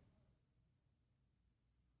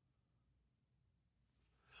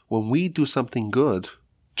 When we do something good,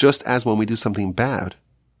 just as when we do something bad,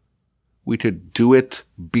 we could do it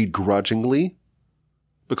begrudgingly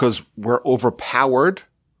because we're overpowered,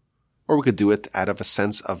 or we could do it out of a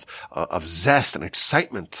sense of zest and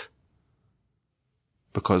excitement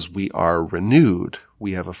because we are renewed.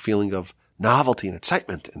 We have a feeling of novelty and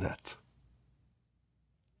excitement in that.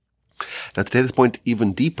 Now, to take this point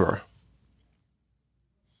even deeper,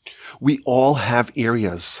 we all have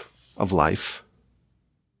areas of life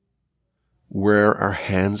where our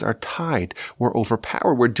hands are tied. We're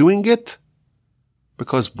overpowered. We're doing it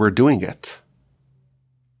because we're doing it.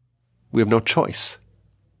 We have no choice.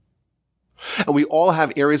 And we all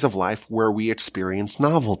have areas of life where we experience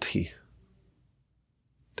novelty.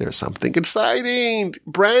 There's something exciting,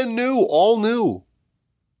 brand new, all new.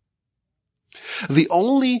 The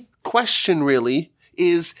only question really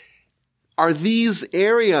is, are these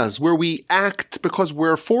areas where we act because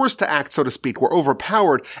we're forced to act, so to speak, we're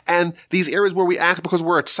overpowered, and these areas where we act because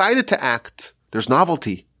we're excited to act, there's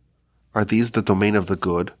novelty, are these the domain of the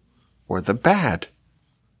good or the bad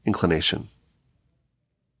inclination?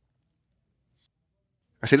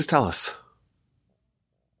 Our sages tell us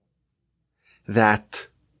that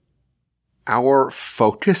our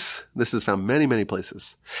focus, this is found many, many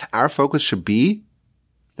places, our focus should be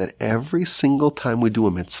that every single time we do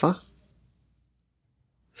a mitzvah,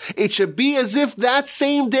 it should be as if that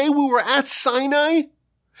same day we were at Sinai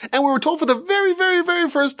and we were told for the very, very, very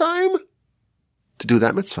first time to do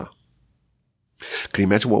that mitzvah. Can you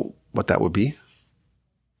imagine what that would be?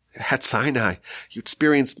 At Sinai, you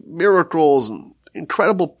experience miracles and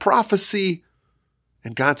incredible prophecy.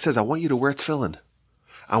 And God says, I want you to wear tefillin.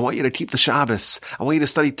 I want you to keep the Shabbos. I want you to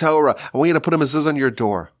study Torah. I want you to put a mezuzah on your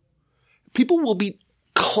door. People will be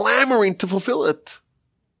clamoring to fulfill it.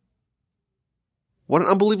 What an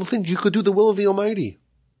unbelievable thing. You could do the will of the Almighty.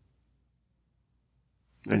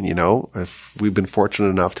 And if we've been fortunate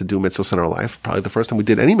enough to do mitzvahs in our life, probably the first time we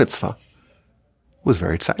did any mitzvah was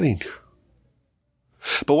very exciting.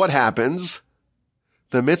 But what happens?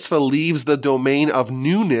 The mitzvah leaves the domain of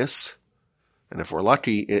newness, and if we're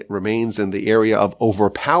lucky, it remains in the area of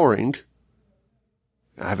overpowering.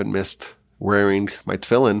 I haven't missed wearing my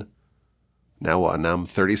tefillin. Now I'm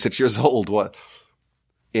 36 years old.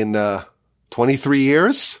 In 23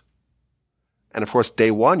 years? And of course,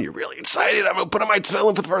 day one, you're really excited. I'm going to put on my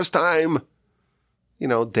tefillin for the first time.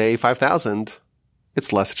 Day 5,000,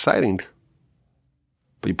 it's less exciting.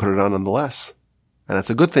 But you put it on nonetheless. And that's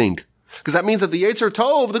a good thing. Because that means that the Yetzer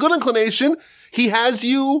Tov, the good inclination, he has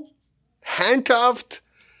you handcuffed.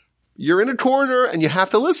 You're in a corner and you have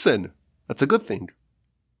to listen. That's a good thing.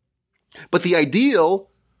 But the ideal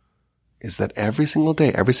is that every single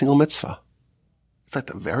day, every single mitzvah, it's like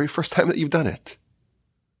the very first time that you've done it.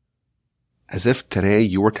 As if today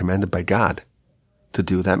you were commanded by God to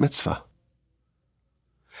do that mitzvah.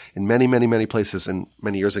 In many, many, many places, and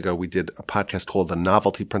many years ago, we did a podcast called The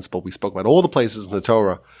Novelty Principle. We spoke about all the places in the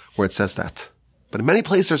Torah where it says that. But in many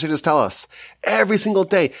places, they just tell us every single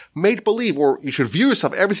day, make believe, or you should view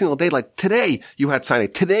yourself every single day like today you had Sinai.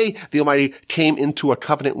 Today, the Almighty came into a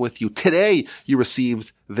covenant with you. Today, you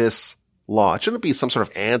received this law. It shouldn't be some sort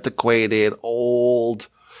of antiquated, old,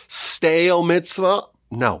 stale mitzvah.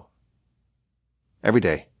 No. Every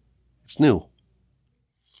day. It's new.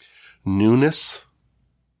 Newness,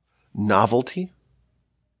 novelty,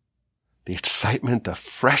 the excitement, the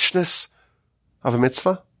freshness of a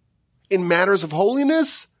mitzvah. In matters of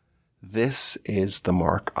holiness, this is the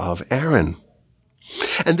mark of Aaron.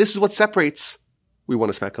 And this is what separates, we want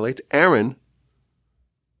to speculate, Aaron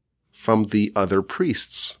from the other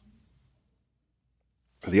priests.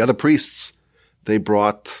 The other priests, they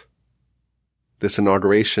brought this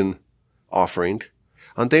inauguration offering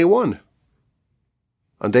on day one.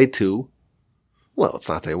 On day two, well, it's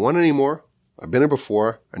not day one anymore. I've been here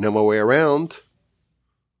before. I know my way around.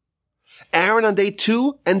 Aaron on day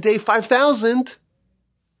 2 and day 5,000,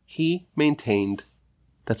 he maintained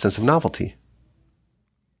that sense of novelty.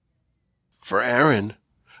 For Aaron,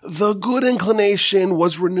 the good inclination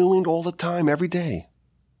was renewing all the time, every day.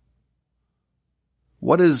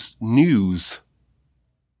 What is news?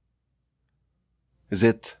 Is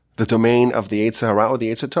it the domain of the Yetzer Hara or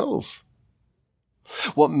the Yetzer Tov?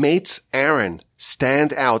 What makes Aaron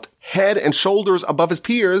stand out head and shoulders above his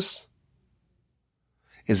peers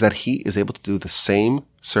is that he is able to do the same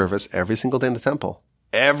service every single day in the temple.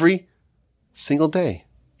 Every single day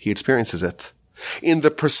he experiences it in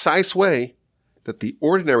the precise way that the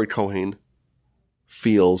ordinary Kohen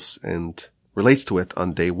feels and relates to it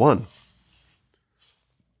on day one.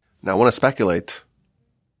 Now I want to speculate.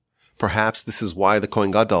 Perhaps this is why the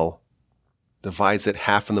Kohen Gadol divides it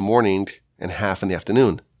half in the morning and half in the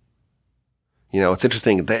afternoon. It's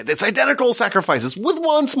interesting. It's identical sacrifices with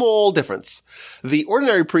one small difference. The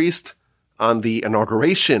ordinary priest, on the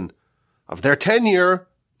inauguration of their tenure,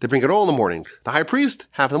 they bring it all in the morning. The high priest,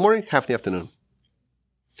 half in the morning, half in the afternoon.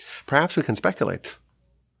 Perhaps we can speculate.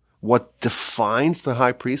 What defines the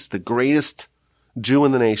high priest, the greatest Jew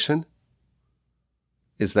in the nation,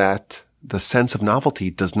 is that the sense of novelty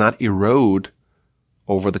does not erode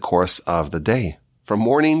over the course of the day. From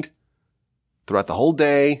morning, throughout the whole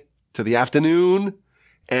day, to the afternoon,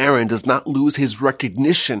 Aaron does not lose his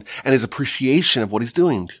recognition and his appreciation of what he's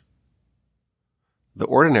doing. The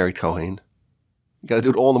ordinary Kohen, you got to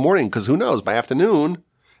do it all in the morning because who knows, by afternoon,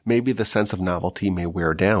 maybe the sense of novelty may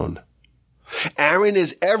wear down. Aaron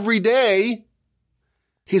is every day,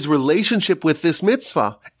 his relationship with this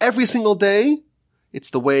mitzvah, every single day,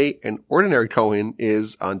 it's the way an ordinary Kohen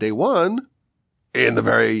is on day one in the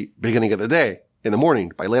very beginning of the day. In the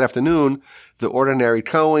morning, by late afternoon, the ordinary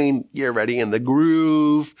Kohen, you're already in the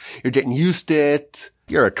groove, you're getting used to it,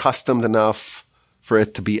 you're accustomed enough for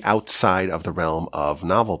it to be outside of the realm of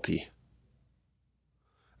novelty.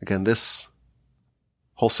 Again, this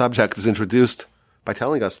whole subject is introduced by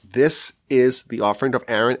telling us this is the offering of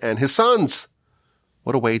Aaron and his sons.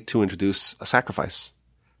 What a way to introduce a sacrifice.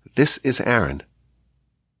 This is Aaron.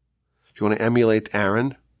 If you want to emulate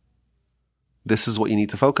Aaron, this is what you need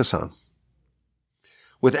to focus on.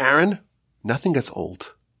 With Aaron, nothing gets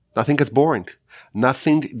old. Nothing gets boring.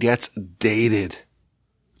 Nothing gets dated.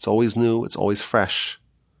 It's always new. It's always fresh.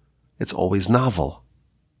 It's always novel.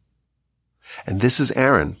 And this is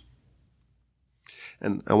Aaron.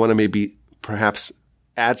 And I want to maybe perhaps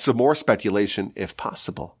add some more speculation if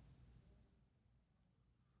possible.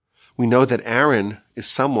 We know that Aaron is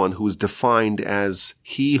someone who is defined as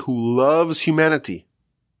he who loves humanity,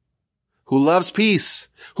 who loves peace,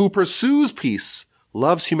 who pursues peace,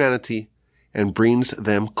 loves humanity and brings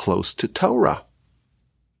them close to Torah.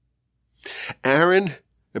 Aaron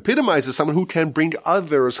epitomizes someone who can bring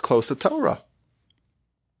others close to Torah.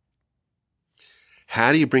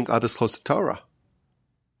 How do you bring others close to Torah?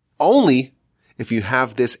 Only if you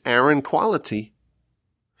have this Aaron quality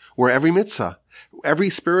where every mitzvah, every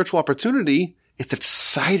spiritual opportunity, it's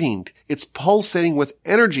exciting, it's pulsating with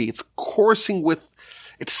energy, it's coursing with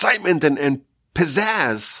excitement and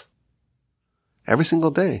pizzazz every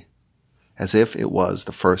single day, as if it was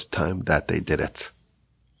the first time that they did it.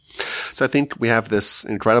 So I think we have this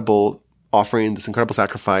incredible offering, this incredible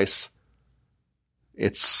sacrifice.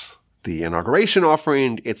 It's the inauguration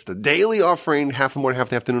offering. It's the daily offering, half the morning, half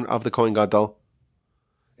the afternoon of the Kohen Gadol.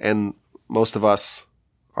 And most of us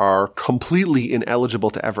are completely ineligible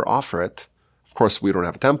to ever offer it. Of course, we don't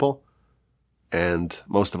have a temple. And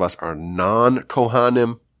most of us are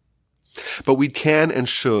non-Kohanim. But we can and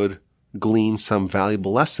should glean some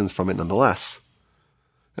valuable lessons from it nonetheless.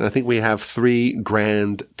 And I think we have three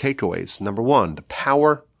grand takeaways. Number one, the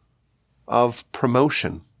power of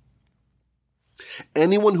promotion.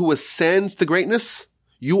 Anyone who ascends to greatness,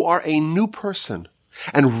 you are a new person.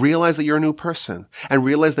 And realize that you're a new person. And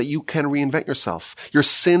realize that you can reinvent yourself. Your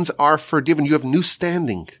sins are forgiven. You have new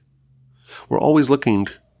standing. We're always looking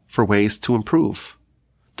for ways to improve,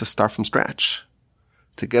 to start from scratch,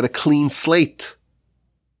 to get a clean slate.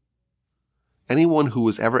 Anyone who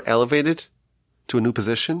is ever elevated to a new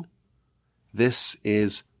position, this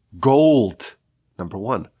is gold, number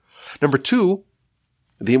one. Number two,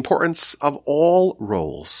 the importance of all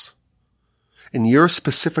roles. In your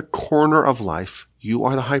specific corner of life, you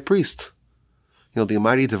are the high priest. You know, the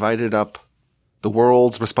Almighty divided up the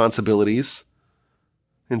world's responsibilities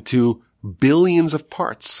into billions of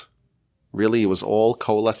parts. Really, it was all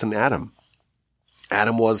coalesced in Adam.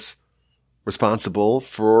 Adam was responsible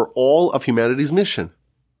for all of humanity's mission.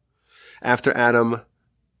 After Adam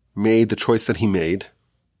made the choice that he made,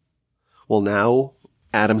 well, now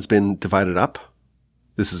Adam's been divided up.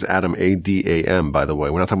 This is Adam, A-D-A-M, by the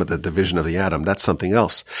way. We're not talking about the division of the atom. That's something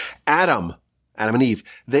else. Adam and Eve,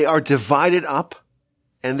 they are divided up,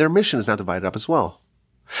 and their mission is now divided up as well.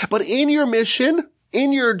 But in your mission,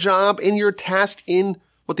 in your job, in your task, in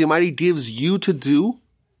what the Almighty gives you to do,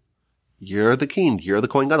 you're the king, you're the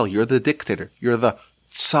Kohen Gadol, you're the dictator, you're the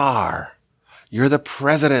Tsar, you're the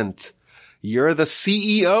president, you're the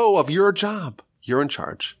CEO of your job. You're in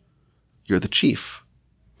charge. You're the chief.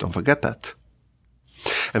 Don't forget that.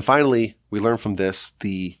 And finally, we learn from this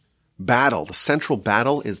the central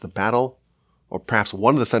battle is the battle, or perhaps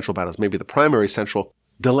one of the central battles, maybe the primary central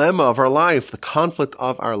dilemma of our life, the conflict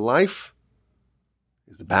of our life,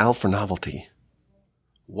 is the battle for novelty.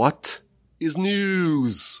 What is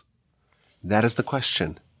news? That is the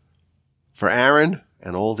question. For Aaron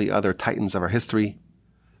and all the other titans of our history,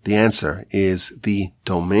 the answer is the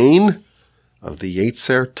domain of the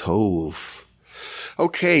Yetzer Tov.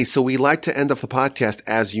 Okay, so we like to end off the podcast,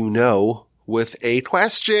 as you know, with a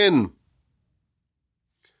question.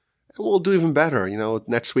 And we'll do even better. You know,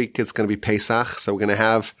 next week it's going to be Pesach, so we're going to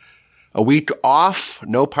have a week off.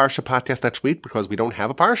 No Parsha podcast next week because we don't have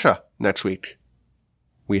a Parsha next week.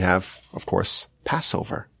 We have, of course,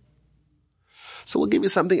 Passover. So we'll give you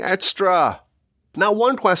something extra. Not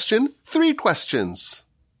one question, 3 questions.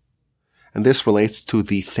 And this relates to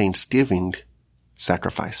the Thanksgiving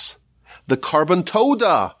sacrifice. The Karban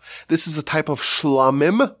Toda. This is a type of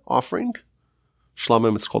shlamim offering.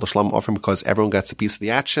 Shlamim, it's called a shlamim offering because everyone gets a piece of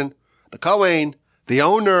the action. The Kohen, the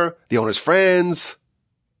owner's friends,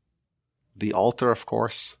 the altar, of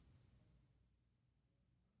course.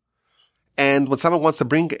 And when someone wants to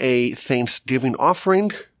bring a Thanksgiving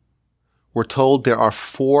offering, we're told there are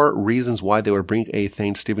 4 reasons why they would bring a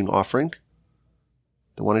Thanksgiving offering.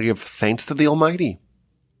 They want to give thanks to the Almighty.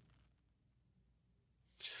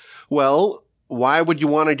 Well, why would you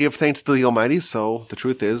want to give thanks to the Almighty? So the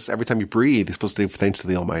truth is, every time you breathe, you're supposed to give thanks to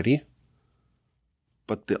the Almighty.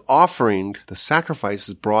 But the offering, the sacrifice,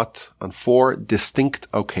 is brought on 4 distinct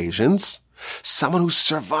occasions. Someone who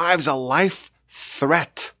survives a life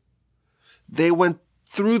threat. They went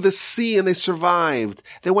through the sea and they survived.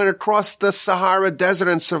 They went across the Sahara Desert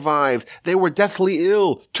and survived. They were deathly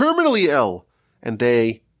ill, terminally ill, and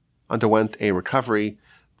they underwent a recovery.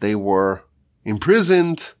 They were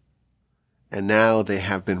imprisoned, and now they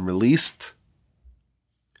have been released.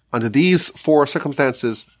 Under these 4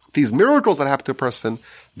 circumstances, these miracles that happen to a person,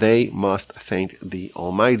 they must thank the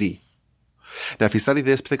Almighty. Now, if you study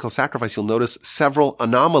this particular sacrifice, you'll notice several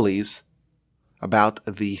anomalies about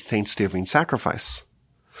the Thanksgiving sacrifice.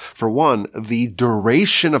 For one, the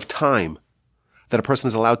duration of time that a person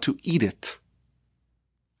is allowed to eat it.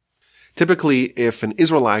 Typically, if an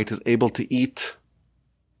Israelite is able to eat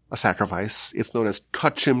a sacrifice, it's known as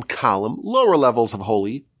kachim kalim, lower levels of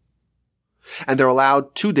holy, and they're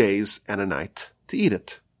allowed 2 days and a night to eat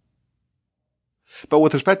it. But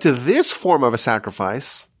with respect to this form of a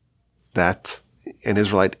sacrifice that an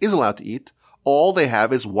Israelite is allowed to eat, all they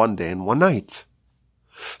have is 1 day and 1 night.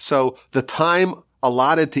 So the time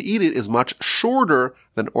allotted to eat it is much shorter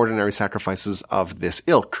than ordinary sacrifices of this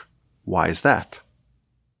ilk. Why is that?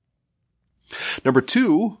 Number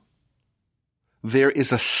 2, there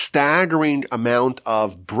is a staggering amount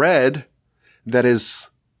of bread that is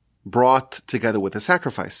brought together with the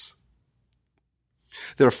sacrifice.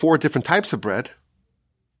 There are 4 different types of bread.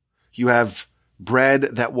 You have bread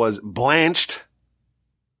that was blanched,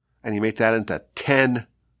 and you make that into 10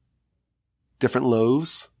 different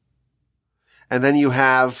loaves. And then you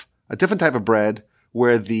have a different type of bread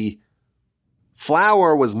where the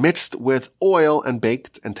flour was mixed with oil and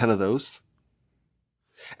baked, and 10 of those.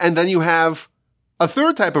 And then you have a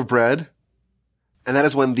third type of bread, and that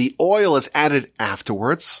is when the oil is added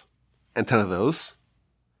afterwards, and 10 of those.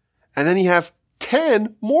 And then you have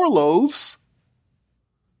 10 more loaves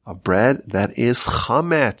of bread that is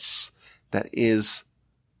chametz, that is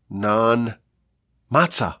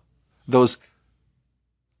non-matzah. Those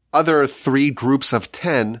other 3 groups of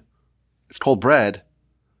 10, it's called bread,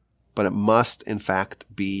 but it must in fact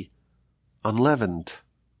be unleavened.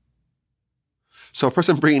 So a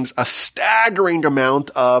person brings a staggering amount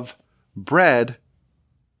of bread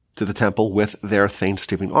to the temple with their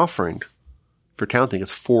Thanksgiving offering. If you're counting,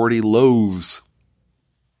 it's 40 loaves.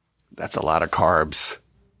 That's a lot of carbs.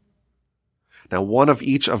 Now, one of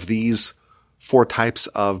each of these 4 types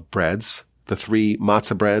of breads, the 3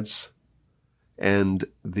 matzah breads and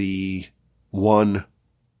the 1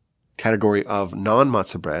 category of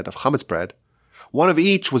non-matzah bread, of chametz bread, one of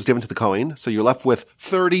each was given to the Kohen, so you're left with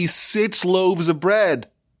 36 loaves of bread.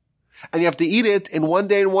 And you have to eat it in 1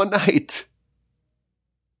 day and 1 night.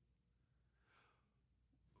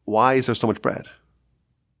 Why is there so much bread?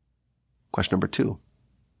 Question number 2.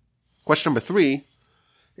 Question number 3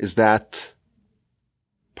 is that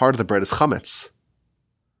part of the bread is chametz.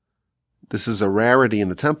 This is a rarity in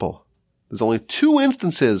the temple. There's only 2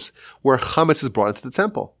 instances where chametz is brought into the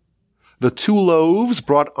temple. The 2 loaves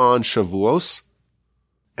brought on Shavuos,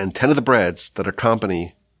 and 10 of the breads that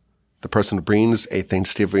accompany the person who brings a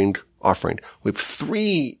Thanksgiving offering. We have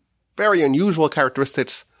 3 very unusual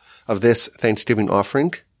characteristics of this Thanksgiving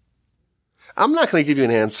offering. I'm not going to give you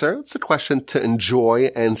an answer. It's a question to enjoy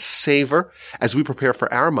and savor as we prepare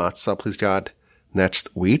for our matzah, please God, next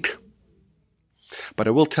week. But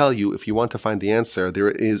I will tell you, if you want to find the answer, there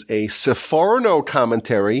is a Seforno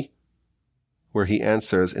commentary where he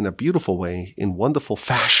answers in a beautiful way, in wonderful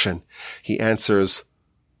fashion. He answers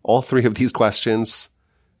all 3 of these questions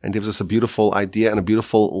and gives us a beautiful idea and a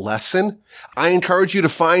beautiful lesson. I encourage you to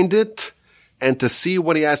find it and to see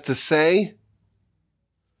what he has to say.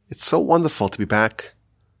 It's so wonderful to be back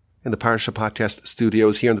in the Parasha Podcast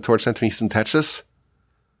studios here in the Torch Center in Houston, Texas.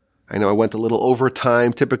 I know I went a little over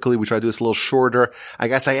time. Typically, we try to do this a little shorter. I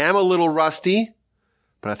guess I am a little rusty,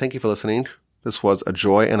 but I thank you for listening. This was a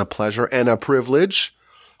joy and a pleasure and a privilege.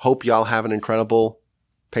 Hope y'all have an incredible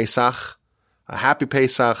Pesach, a happy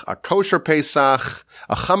Pesach, a kosher Pesach,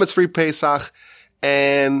 a chametz-free Pesach,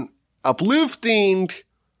 and uplifting,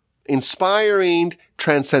 inspiring,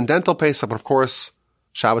 transcendental Pesach. But of course,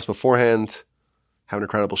 Shabbos beforehand. Have an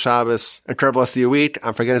incredible Shabbos, incredible rest of your week.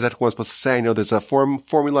 I'm forgetting exactly what I'm supposed to say. I know there's a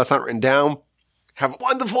formula that's not written down. Have a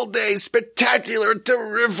wonderful day. Spectacular,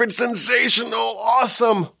 terrific, sensational,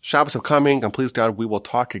 awesome. Shabbos are coming, and please God, we will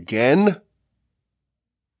talk again.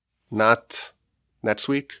 Not next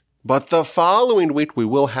week, but the following week. We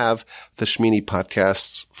will have the Shmini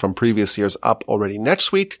podcasts from previous years up already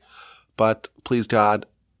next week. But please God,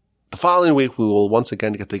 the following week, we will once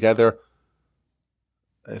again get together.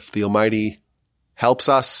 If the Almighty helps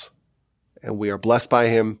us and we are blessed by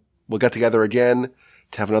Him, we'll get together again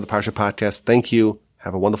to have another Parsha podcast. Thank you.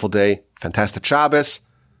 Have a wonderful day. Fantastic Shabbos.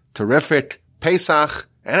 Terrific Pesach.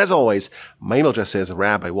 And as always, my email address is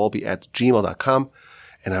rabbiwolbe@gmail.com.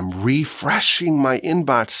 And I'm refreshing my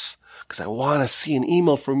inbox because I want to see an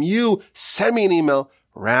email from you. Send me an email,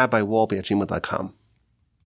 rabbiwolbe@gmail.com.